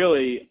mean,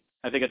 really,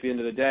 I think at the end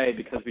of the day,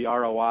 because the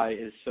ROI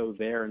is so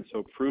there and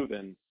so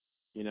proven,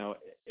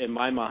 in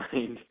my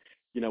mind,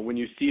 when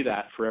you see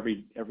that for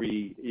every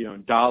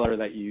dollar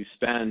that you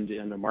spend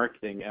in the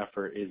marketing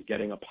effort is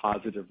getting a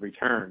positive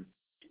return,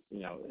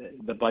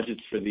 the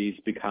budgets for these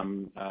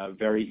become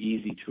very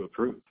easy to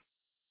approve.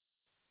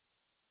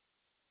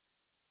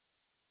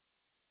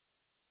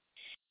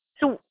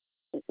 So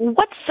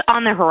what's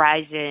on the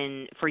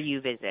horizon for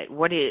UVisit?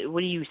 What do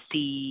you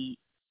see,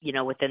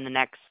 within the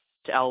next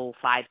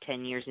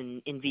 5-10 years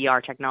in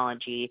VR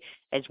technology,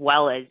 as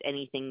well as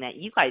anything that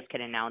you guys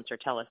can announce or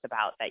tell us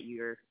about that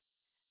you're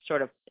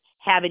sort of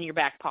have in your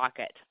back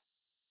pocket?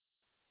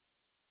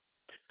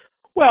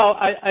 Well,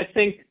 I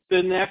think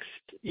the next,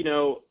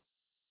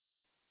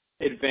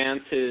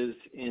 advances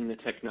in the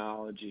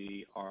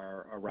technology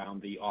are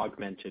around the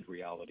augmented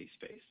reality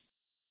space.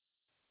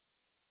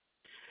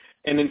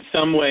 And in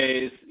some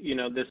ways,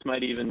 this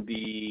might even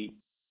be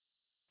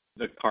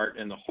the cart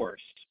and the horse,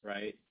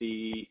 right?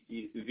 The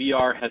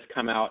VR has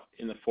come out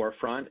in the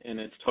forefront, and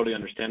it's totally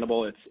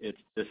understandable. It's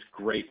this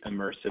great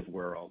immersive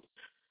world,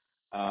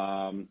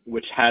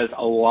 which has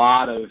a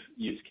lot of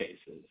use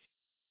cases.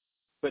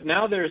 But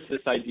now there's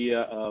this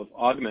idea of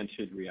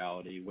augmented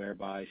reality,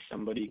 whereby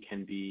somebody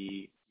can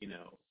be,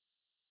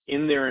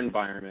 in their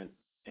environment,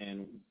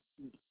 and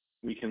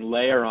we can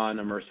layer on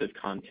immersive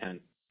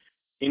content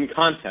in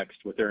context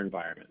with their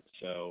environment.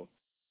 So,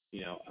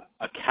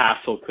 a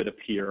castle could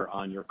appear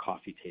on your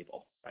coffee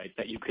table, right,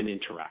 that you can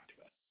interact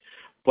with.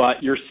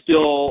 But you're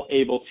still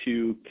able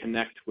to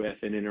connect with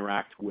and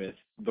interact with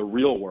the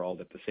real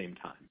world at the same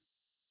time,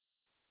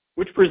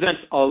 which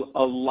presents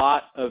a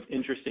lot of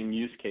interesting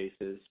use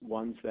cases,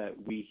 ones that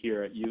we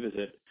here at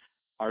UVisit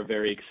are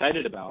very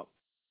excited about.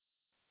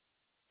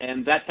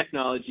 And that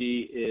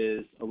technology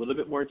is a little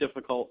bit more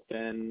difficult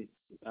than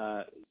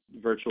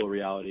virtual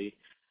reality.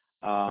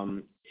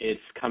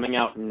 It's coming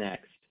out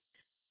next.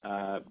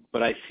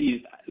 But I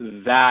see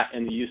that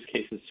and the use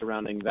cases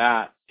surrounding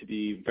that to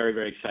be very,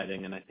 very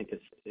exciting, and I think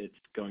it's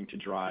going to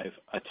drive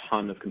a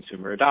ton of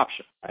consumer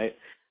adoption, right?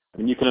 I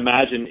mean, you can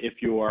imagine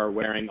if you are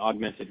wearing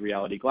augmented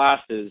reality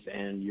glasses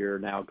and you're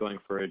now going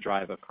for a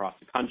drive across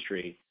the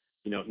country,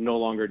 no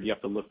longer do you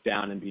have to look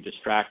down and be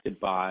distracted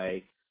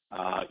by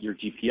your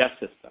GPS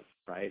system,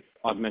 right?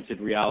 Augmented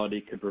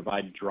reality could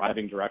provide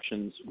driving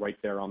directions right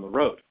there on the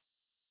road.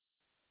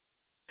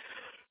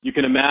 You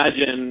can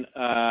imagine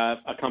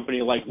a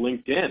company like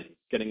LinkedIn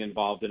getting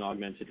involved in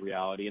augmented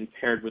reality and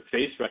paired with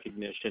face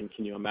recognition.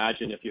 Can you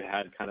imagine if you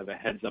had kind of a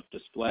heads-up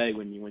display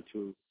when you went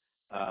to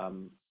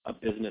a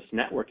business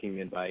networking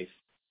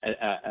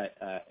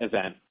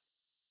event,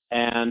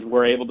 and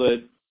we're able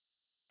to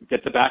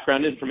get the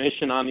background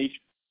information on each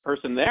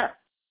person there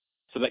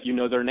so that you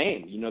know their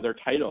name, you know their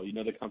title, you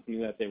know the company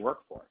that they work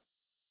for? It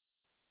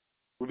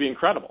would be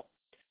incredible.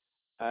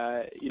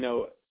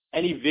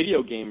 Any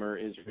video gamer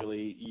is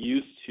really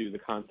used to the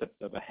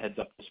concept of a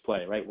heads-up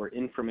display, right, where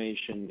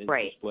information is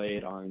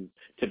displayed on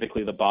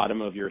typically the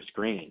bottom of your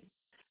screen.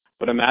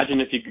 But imagine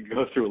if you could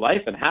go through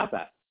life and have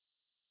that.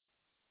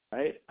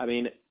 right? I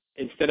mean,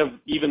 instead of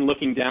even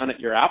looking down at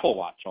your Apple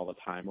Watch all the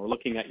time or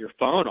looking at your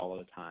phone all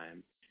the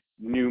time,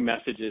 new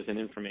messages and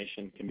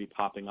information can be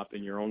popping up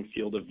in your own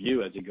field of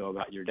view as you go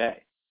about your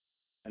day.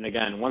 And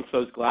again, once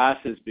those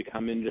glasses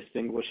become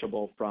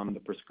indistinguishable from the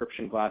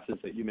prescription glasses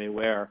that you may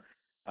wear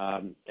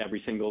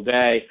every single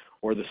day,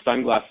 or the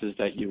sunglasses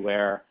that you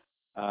wear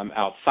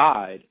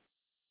outside,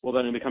 well,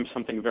 then it becomes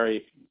something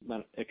very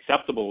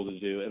acceptable to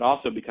do. It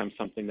also becomes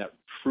something that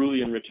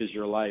truly enriches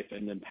your life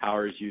and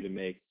empowers you to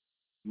make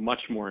much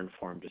more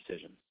informed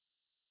decisions.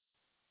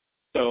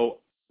 So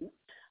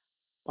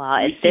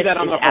we see that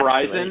on the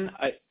horizon.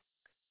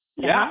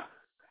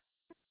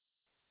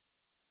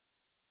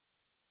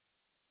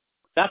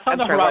 That's on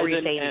the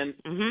horizon. And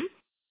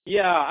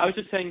I was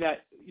just saying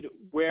that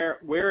where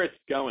it's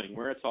going,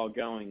 where it's all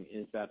going,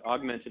 is that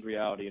augmented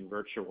reality and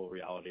virtual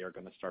reality are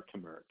going to start to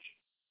merge.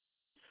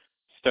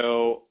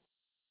 So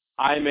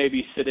I may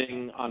be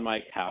sitting on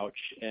my couch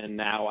and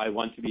now I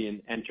want to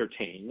be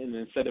entertained, and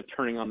instead of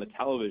turning on the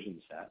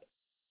television set,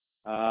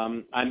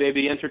 I may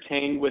be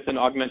entertained with an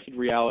augmented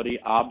reality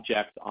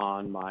object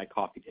on my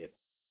coffee table.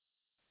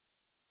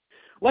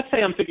 Let's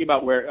say I'm thinking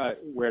about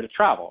where to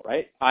travel,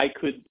 right? I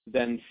could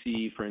then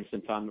see, for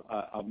instance, on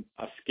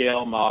a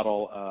scale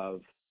model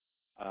of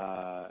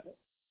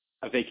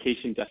a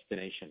vacation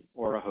destination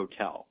or a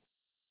hotel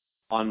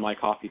on my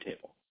coffee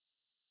table.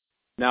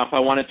 Now, if I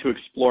wanted to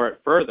explore it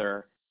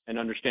further and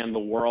understand the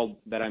world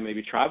that I may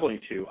be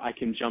traveling to, I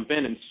can jump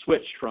in and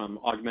switch from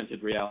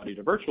augmented reality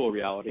to virtual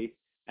reality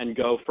and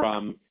go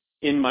from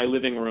in my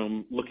living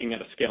room looking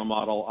at a scale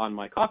model on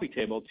my coffee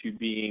table to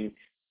being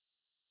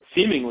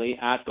seemingly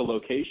at the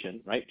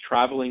location, right?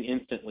 Traveling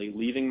instantly,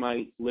 leaving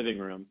my living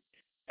room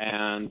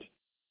and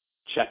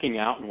checking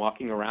out and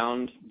walking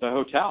around the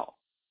hotel,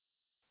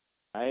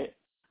 right?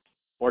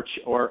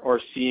 Or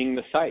seeing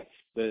the sights,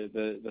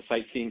 the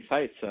sightseeing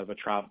sites of a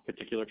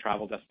particular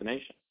travel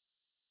destination.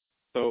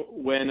 So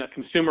when a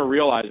consumer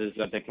realizes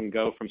that they can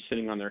go from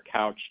sitting on their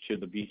couch to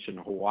the beach in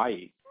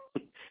Hawaii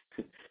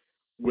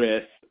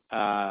with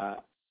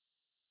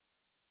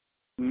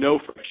no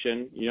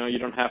friction, you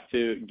don't have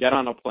to get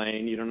on a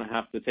plane, you don't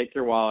have to take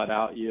your wallet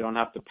out, you don't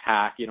have to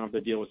pack, you don't have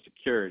to deal with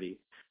security,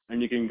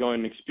 and you can go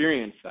and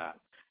experience that.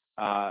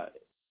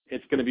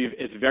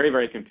 It's very,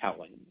 very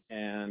compelling,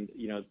 and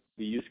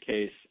the use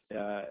case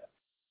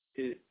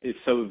is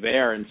so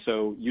there and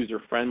so user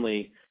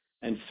friendly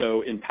and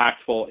so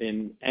impactful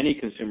in any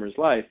consumer's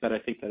life that I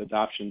think that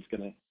adoption is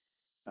going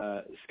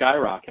to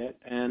skyrocket.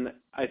 And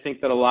I think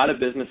that a lot of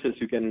businesses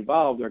who get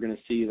involved are going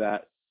to see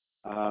that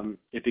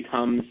it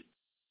becomes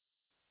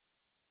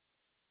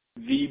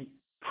the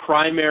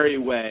primary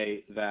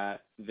way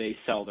that they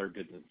sell their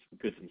goods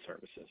and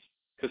services.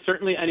 Because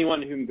certainly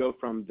anyone who can go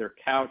from their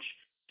couch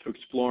to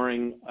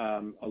exploring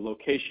a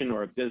location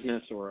or a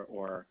business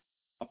or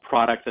a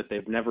product that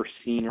they've never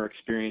seen or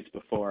experienced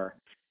before,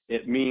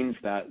 it means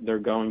that they're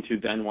going to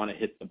then want to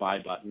hit the buy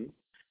button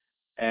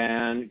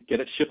and get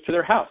it shipped to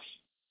their house,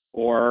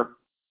 or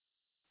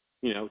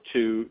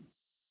to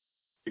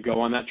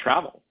go on that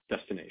travel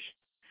destination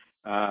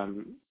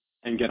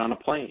and get on a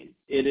plane.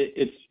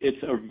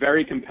 It's a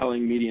very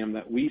compelling medium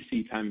that we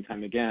see time and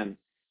time again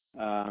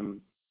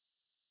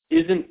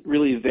isn't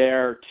really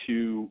there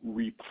to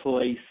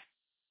replace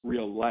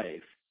real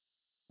life.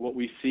 What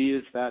we see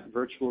is that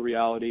virtual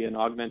reality and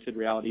augmented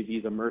reality,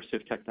 these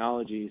immersive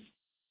technologies,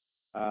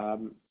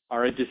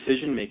 are a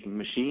decision-making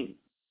machine,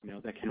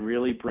 that can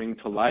really bring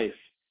to life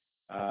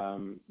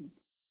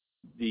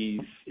these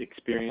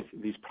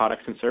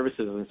products and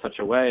services in such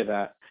a way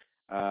that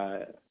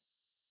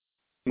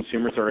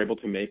consumers are able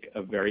to make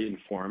a very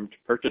informed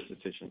purchase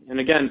decision. And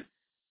again,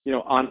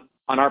 on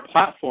our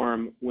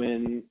platform,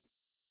 when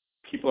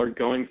people are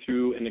going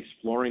through and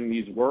exploring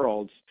these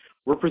worlds,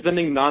 we're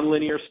presenting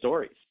nonlinear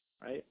stories,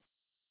 right?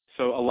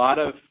 So a lot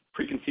of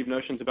preconceived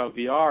notions about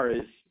VR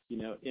is,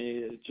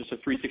 it's just a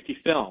 360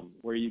 film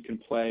where you can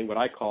play what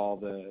I call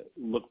the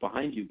look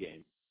behind you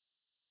game.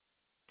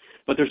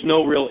 But there's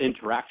no real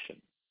interaction.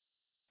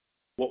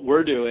 What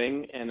we're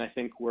doing, and I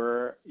think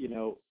we're,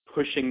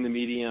 pushing the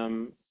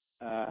medium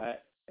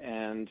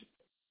and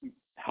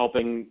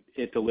helping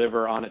it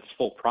deliver on its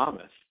full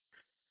promise.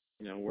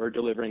 We're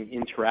delivering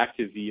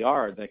interactive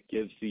VR that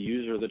gives the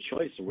user the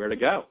choice of where to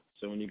go.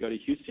 So when you go to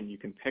Houston, you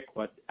can pick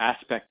what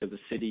aspect of the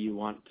city you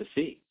want to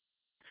see,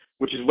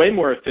 which is way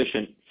more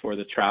efficient for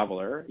the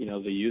traveler,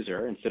 the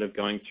user, instead of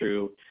going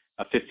through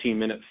a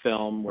 15-minute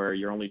film where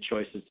your only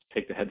choice is to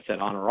take the headset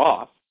on or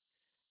off.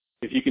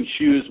 If you can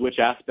choose which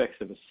aspects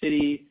of a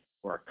city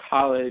or a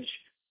college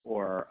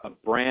or a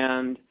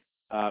brand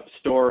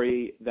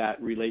story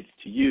that relates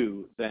to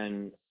you,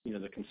 then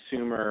the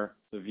consumer,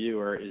 the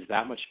viewer, is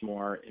that much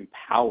more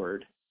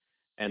empowered,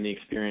 and the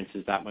experience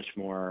is that much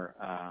more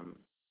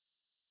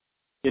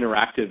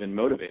interactive and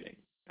motivating,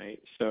 right?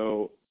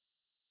 So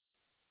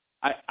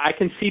I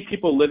can see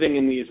people living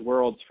in these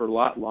worlds for a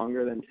lot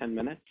longer than 10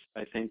 minutes.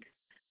 I think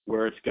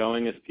where it's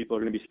going is people are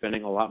going to be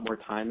spending a lot more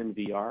time in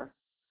VR.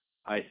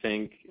 I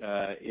think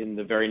in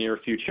the very near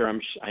future,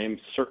 I am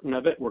certain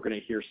of it, we're going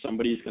to hear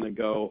somebody's going to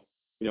go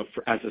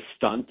as a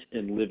stunt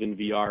and live in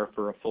VR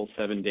for a full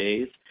 7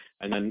 days.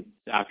 And then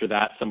after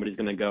that, somebody's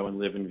going to go and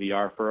live in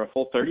VR for a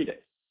full 30 days.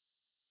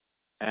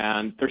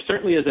 And there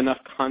certainly is enough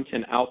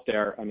content out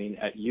there. I mean,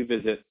 at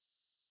UVisit,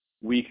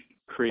 we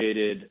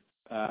created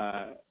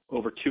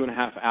over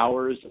 2.5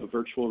 hours of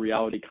virtual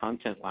reality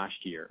content last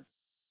year.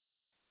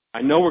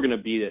 I know we're going to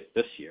beat it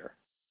this year.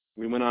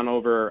 We went on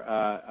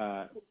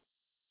over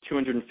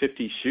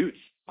 250 shoots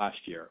last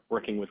year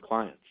working with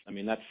clients. I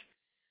mean, that's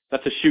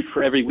a shoot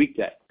for every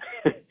weekday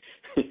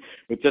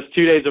with just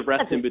 2 days of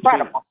rest in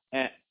between.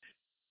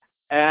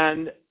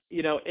 And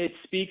it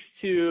speaks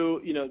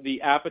to,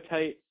 the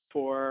appetite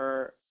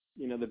for,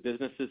 the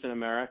businesses in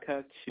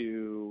America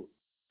to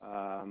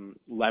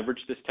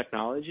leverage this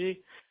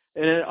technology.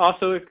 And it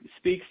also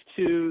speaks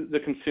to the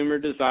consumer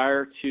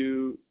desire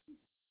to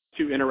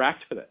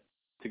interact with it,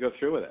 to go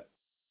through with it.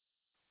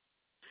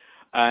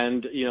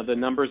 And, the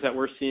numbers that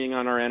we're seeing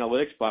on our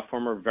analytics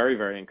platform are very,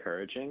 very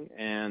encouraging.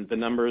 And the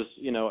numbers,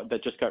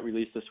 that just got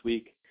released this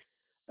week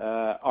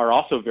are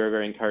also very,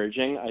 very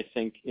encouraging. I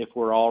think if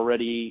we're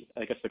already,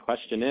 I guess the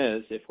question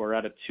is, if we're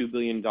at a $2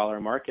 billion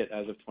market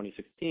as of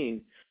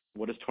 2016,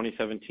 what does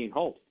 2017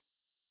 hold?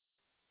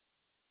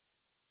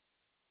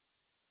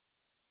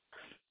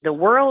 The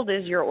world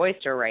is your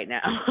oyster right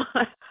now.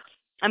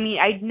 I mean,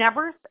 I'd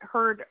never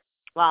heard,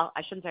 well,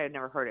 I shouldn't say I'd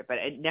never heard it, but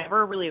it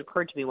never really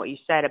occurred to me what you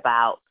said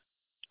about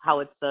how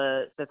it's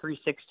the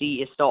 360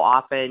 is so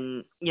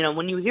often,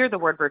 when you hear the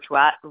word virtual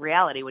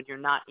reality, when you're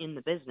not in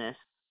the business,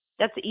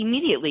 that's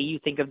immediately you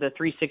think of the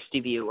 360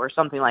 view or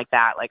something like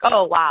that. Like,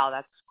 oh, wow,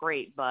 that's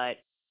great. But,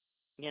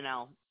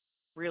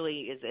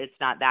 really it's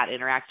not that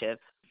interactive.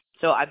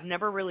 So I've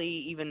never really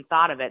even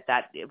thought of it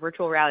that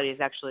virtual reality is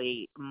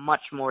actually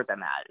much more than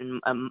that,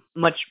 and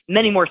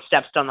many more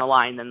steps down the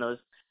line than those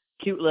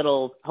cute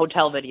little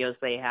hotel videos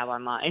they have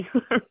online.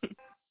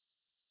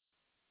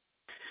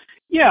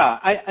 Yeah,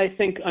 I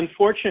think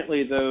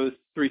unfortunately those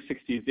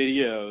 360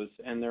 videos,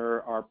 and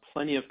there are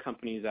plenty of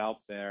companies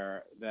out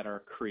there that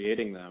are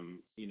creating them,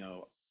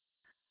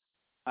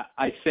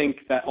 I think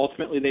that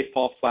ultimately they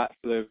fall flat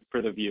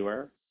for the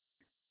viewer.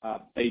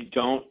 They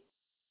don't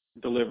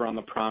deliver on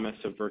the promise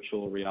of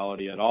virtual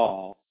reality at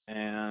all.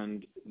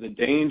 And the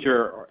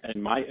danger,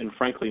 and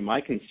frankly my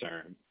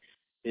concern,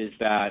 is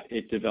that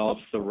it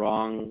develops the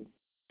wrong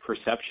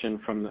perception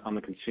on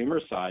the consumer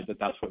side that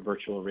that's what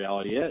virtual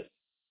reality is.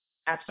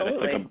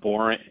 Absolutely.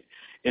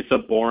 It's a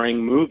boring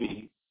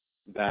movie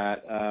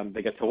that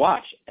they get to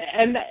watch.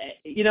 And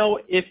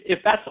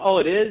if that's all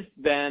it is,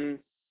 then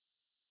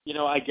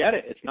I get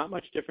it. It's not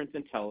much different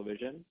than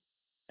television,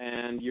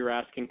 and you're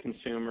asking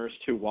consumers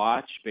to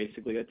watch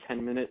basically a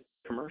 10-minute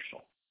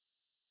commercial.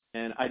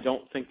 And I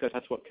don't think that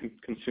that's what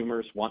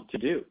consumers want to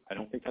do. I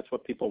don't think that's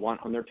what people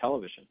want on their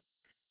television.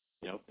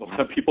 A lot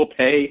of people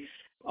pay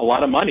a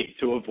lot of money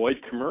to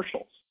avoid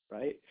commercials,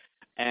 right?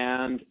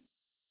 And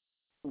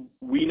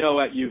we know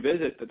at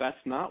UVisit that that's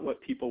not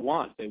what people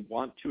want. They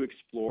want to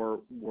explore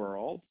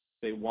world.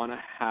 They want to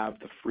have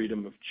the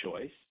freedom of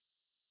choice.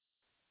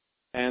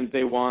 And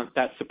they want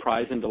that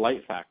surprise and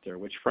delight factor,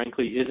 which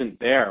frankly isn't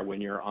there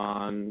when you're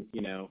on,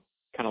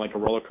 kind of like a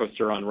roller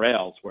coaster on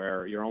rails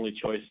where your only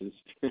choice is,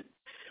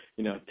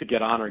 to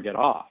get on or get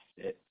off.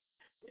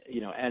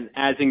 And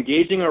as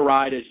engaging a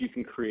ride as you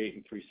can create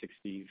in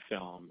 360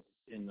 film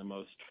in the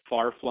most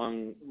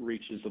far-flung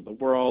reaches of the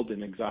world,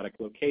 in exotic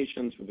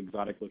locations with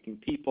exotic-looking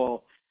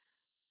people,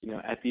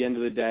 at the end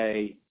of the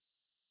day,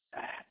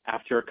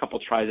 after a couple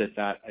tries at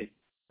that,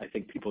 I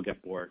think people get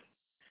bored.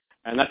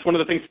 And that's one of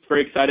the things that's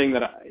very exciting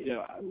that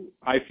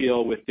I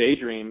feel with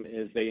Daydream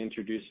is they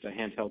introduced a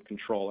handheld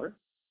controller,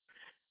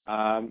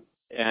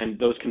 and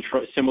those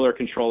similar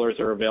controllers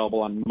are available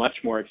on much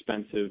more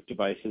expensive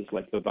devices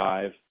like the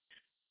Vive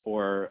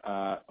or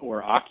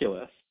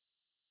Oculus,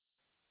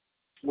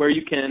 where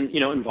you can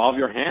involve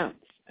your hands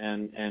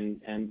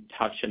and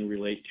touch and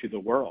relate to the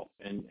world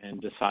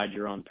and decide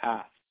your own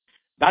path.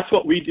 That's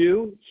what we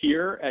do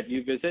here at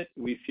UVisit.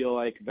 We feel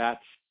like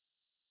that's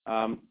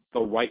the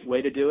right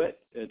way to do it.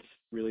 It's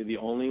really the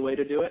only way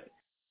to do it.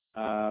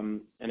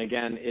 And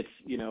again, it's,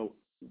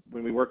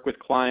 when we work with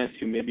clients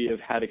who maybe have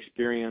had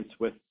experience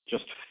with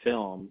just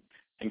film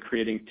and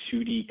creating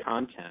 2D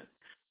content,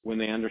 when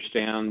they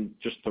understand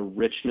just the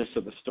richness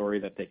of the story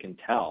that they can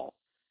tell,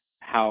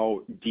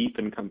 how deep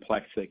and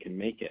complex they can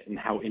make it, and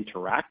how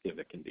interactive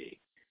it can be,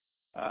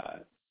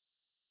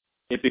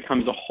 it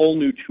becomes a whole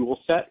new tool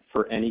set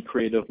for any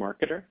creative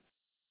marketer.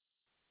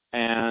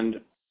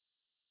 And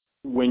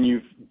when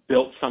you've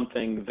built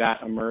something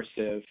that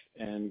immersive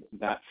and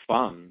that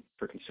fun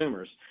for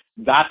consumers,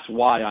 that's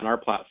why on our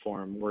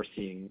platform we're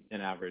seeing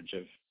an average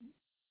of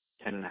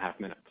 10.5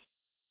 minutes,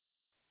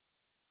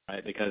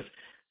 right? Because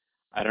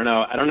I don't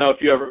know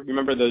if you ever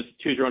remember those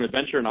Choose Your Own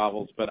Adventure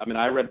novels, but I mean,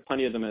 I read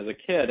plenty of them as a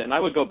kid, and I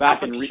would go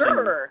back and read,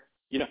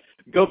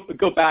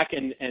 go back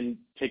and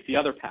take the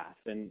other path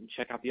and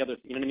check out the others.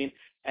 You know what I mean?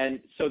 And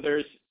so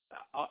there's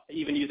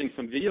even using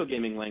some video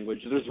gaming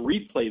language, there's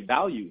replay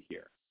value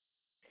here.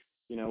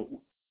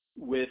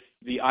 with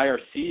the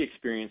IRC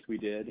experience we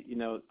did,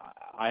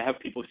 I have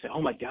people say,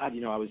 "Oh my God,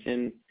 I was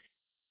in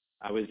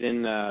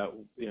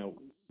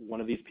one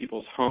of these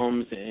people's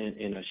homes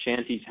in a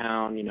shanty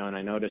town, and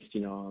I noticed,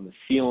 on the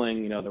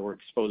ceiling, there were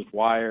exposed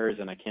wires,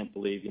 and I can't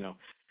believe,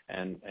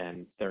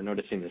 and they're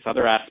noticing this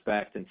other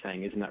aspect and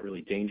saying, isn't that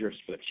really dangerous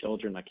for the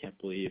children? I can't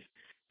believe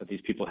that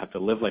these people have to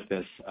live like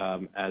this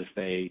as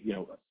they,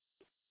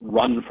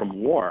 run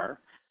from war."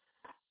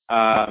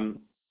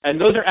 And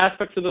those are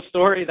aspects of the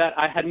story that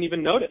I hadn't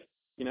even noticed,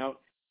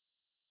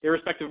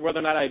 irrespective of whether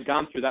or not I had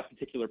gone through that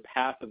particular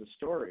path of the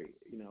story.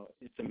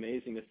 It's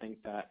amazing to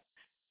think that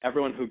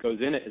everyone who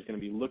goes in it is going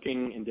to be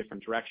looking in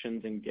different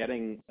directions and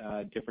getting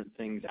different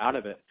things out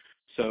of it.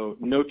 So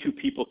no two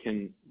people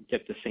can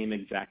get the same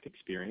exact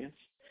experience.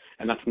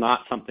 And that's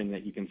not something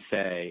that you can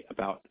say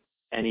about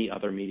any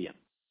other medium.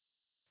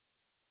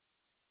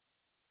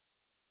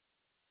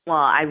 Well,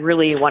 I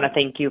really want to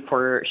thank you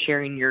for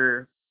sharing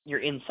your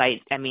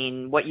insight. I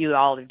mean, what you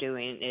all are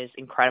doing is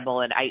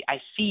incredible. And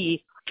I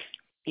see,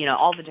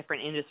 all the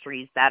different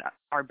industries that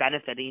are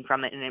benefiting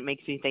from it. And it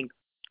makes me think,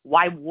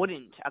 why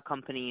wouldn't a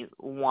company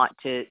want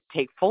to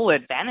take full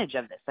advantage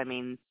of this? I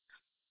mean,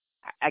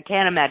 I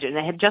can't imagine.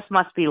 It just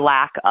must be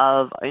lack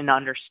of an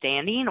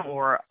understanding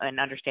or an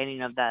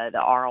understanding of the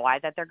ROI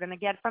that they're going to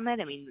get from it.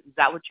 I mean, is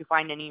that what you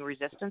find any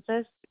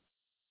resistances?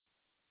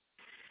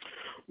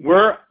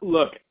 For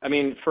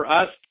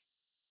us,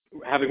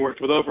 having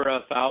worked with over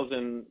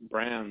 1,000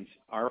 brands,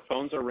 our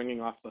phones are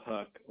ringing off the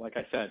hook. Like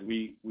I said,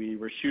 we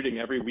were shooting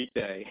every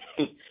weekday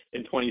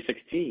in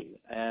 2016,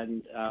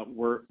 and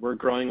we're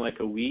growing like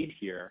a weed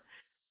here.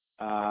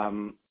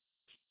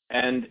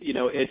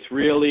 It's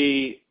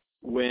really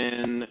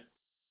when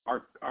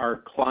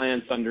our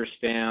clients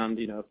understand,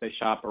 if they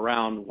shop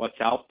around, what's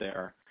out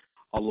there.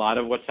 A lot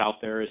of what's out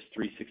there is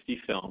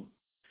 360 film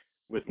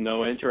with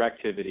no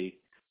interactivity,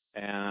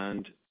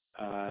 and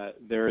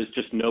there is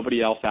just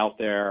nobody else out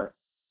there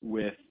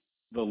with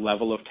the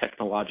level of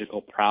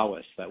technological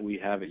prowess that we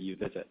have at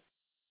UVisit.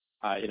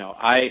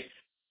 I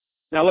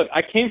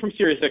came from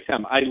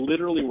SiriusXM. I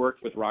literally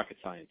worked with rocket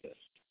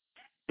scientists.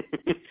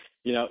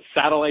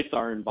 Satellites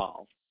are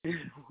involved.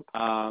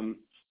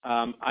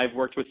 I've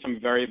worked with some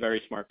very,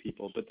 very smart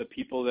people, but the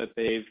people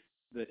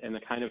and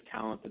the kind of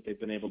talent that they've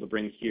been able to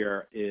bring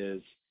here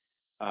is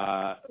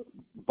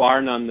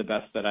bar none the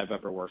best that I've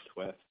ever worked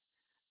with.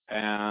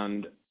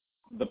 And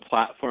the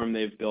platform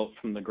they've built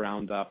from the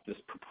ground up, this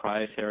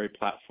proprietary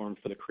platform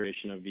for the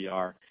creation of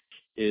VR,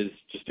 is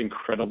just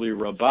incredibly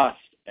robust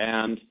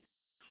and,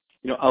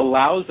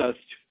 allows us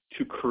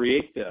to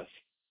create this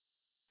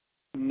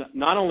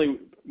not only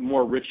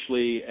more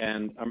richly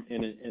and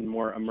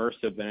more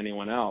immersive than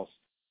anyone else,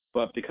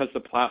 but because the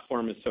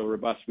platform is so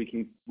robust, we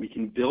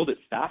can build it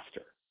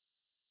faster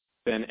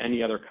than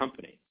any other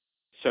company.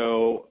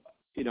 So,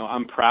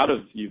 I'm proud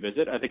of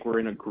UVisit. I think we're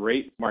in a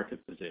great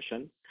market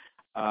position.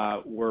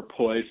 We're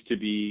poised to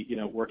be,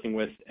 working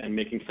with and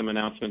making some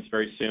announcements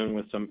very soon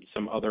with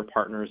some other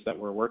partners that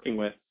we're working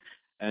with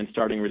and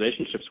starting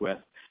relationships with,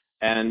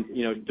 and,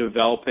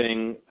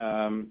 developing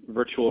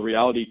virtual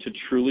reality to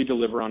truly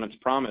deliver on its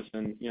promise.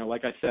 And,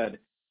 like I said,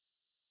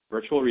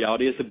 virtual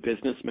reality is a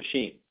business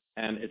machine,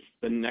 and it's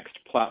the next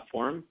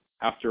platform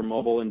after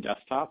mobile and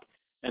desktop.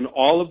 And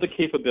all of the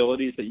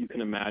capabilities that you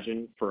can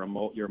imagine for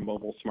your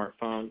mobile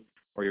smartphone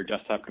or your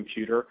desktop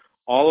computer,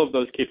 all of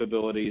those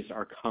capabilities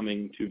are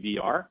coming to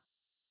VR.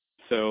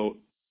 So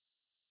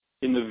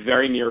in the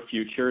very near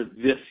future,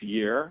 this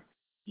year,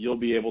 you'll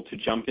be able to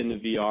jump into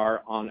VR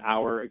on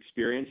our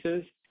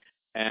experiences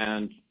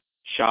and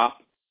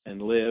shop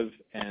and live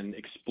and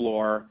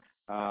explore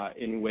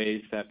in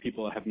ways that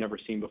people have never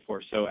seen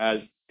before. So as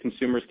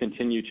consumers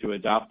continue to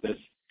adopt this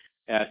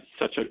at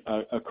such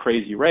a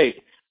crazy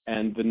rate,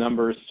 and the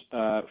numbers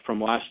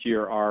from last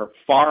year are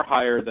far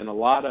higher than a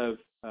lot of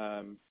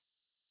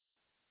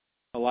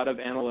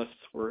analysts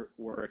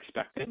were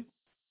expecting,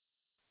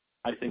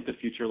 I think the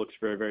future looks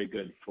very, very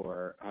good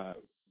for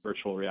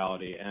virtual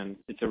reality, and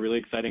it's a really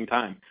exciting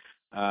time.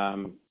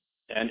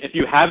 And if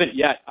you haven't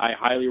yet, I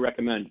highly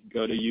recommend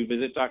go to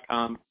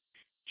uvisit.com,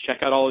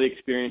 check out all the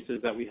experiences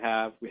that we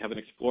have. We have an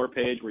explore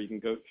page where you can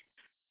go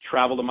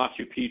travel to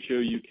Machu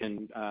Picchu. You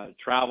can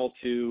travel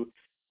to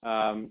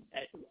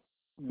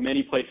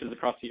many places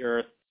across the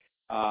earth,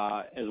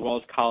 as well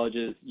as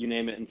colleges, you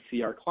name it, and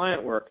see our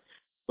client work.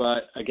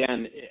 But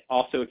again,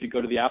 also if you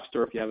go to the App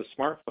Store, if you have a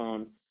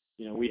smartphone,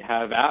 we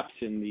have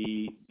apps in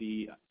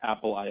the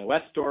Apple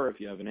iOS store.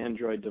 If you have an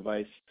Android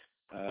device,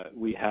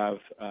 we have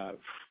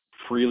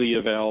freely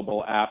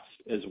available apps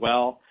as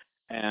well.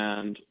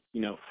 And,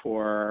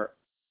 for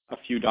a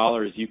few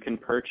dollars, you can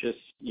purchase,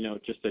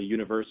 just a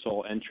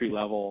universal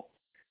entry-level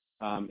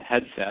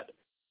headset.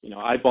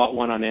 I bought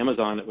one on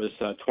Amazon. It was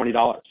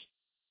 $20,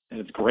 and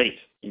it's great.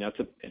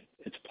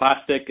 It's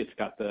plastic. It's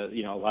got the,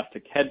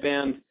 elastic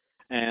headband.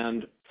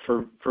 And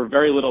for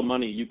very little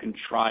money, you can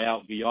try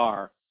out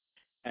VR.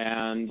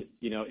 And,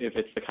 if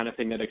it's the kind of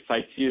thing that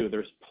excites you,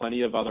 there's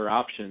plenty of other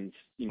options,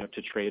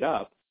 to trade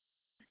up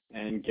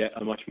and get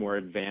a much more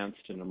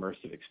advanced and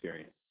immersive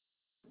experience.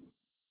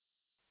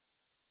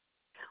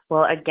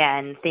 Well,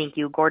 again, thank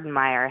you, Gordon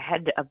Meyer,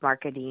 Head of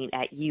Marketing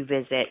at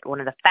UVisit, one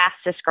of the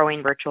fastest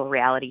growing virtual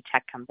reality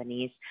tech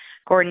companies.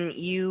 Gordon,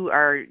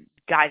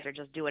 guys are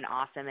just doing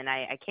awesome, and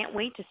I can't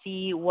wait to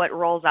see what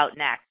rolls out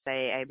next.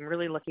 I'm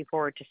really looking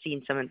forward to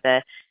seeing some of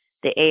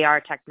the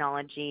AR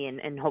technology,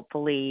 and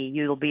hopefully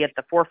you'll be at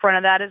the forefront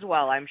of that as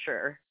well, I'm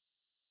sure.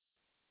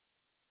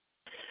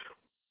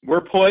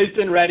 We're poised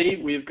and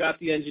ready. We've got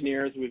the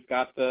engineers, we've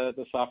got the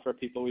software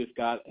people, we've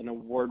got an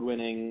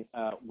award-winning,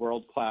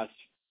 world-class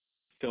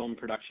film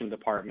production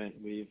department.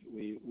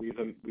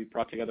 We've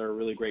brought together a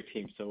really great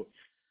team. So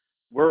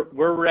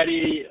we're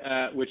ready,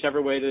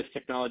 whichever way this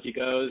technology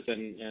goes,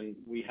 and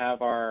we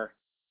have our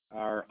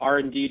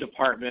R&D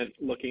department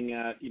looking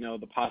at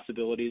the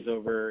possibilities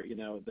over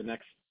the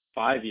next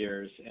 5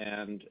 years,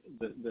 and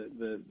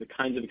the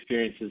kinds of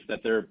experiences that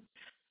they're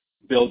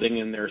building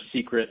in their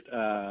secret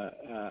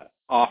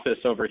office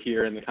over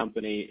here in the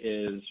company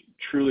is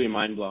truly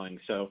mind-blowing.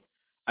 So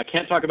I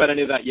can't talk about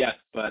any of that yet,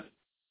 but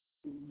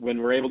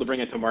when we're able to bring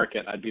it to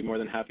market, I'd be more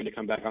than happy to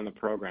come back on the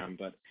program.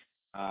 But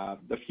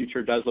the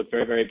future does look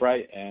very, very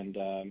bright, and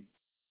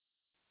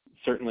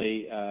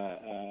certainly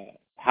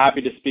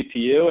happy to speak to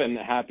you, and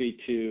happy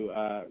to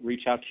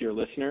reach out to your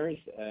listeners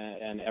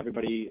and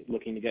everybody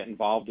looking to get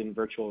involved in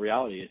virtual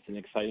reality. It's an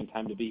exciting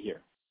time to be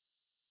here.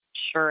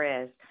 Sure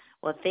is.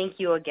 Well, thank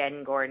you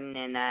again, Gordon,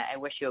 and I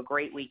wish you a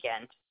great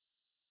weekend.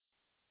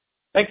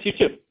 Thanks, you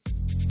too.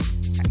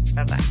 Okay,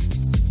 bye-bye.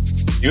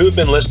 You have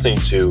been listening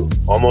to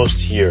Almost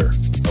Here,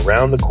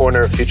 Around the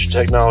Corner of Future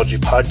Technology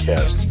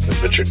podcast with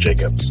Richard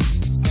Jacobs.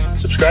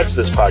 Subscribe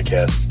to this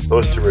podcast,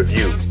 post a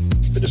review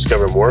to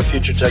discover more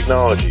future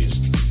technologies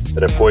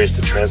that are poised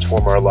to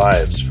transform our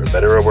lives for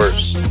better or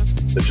worse,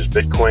 such as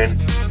Bitcoin,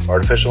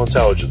 artificial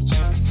intelligence,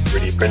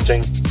 3D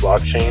printing,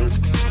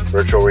 blockchain,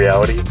 virtual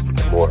reality,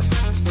 and more.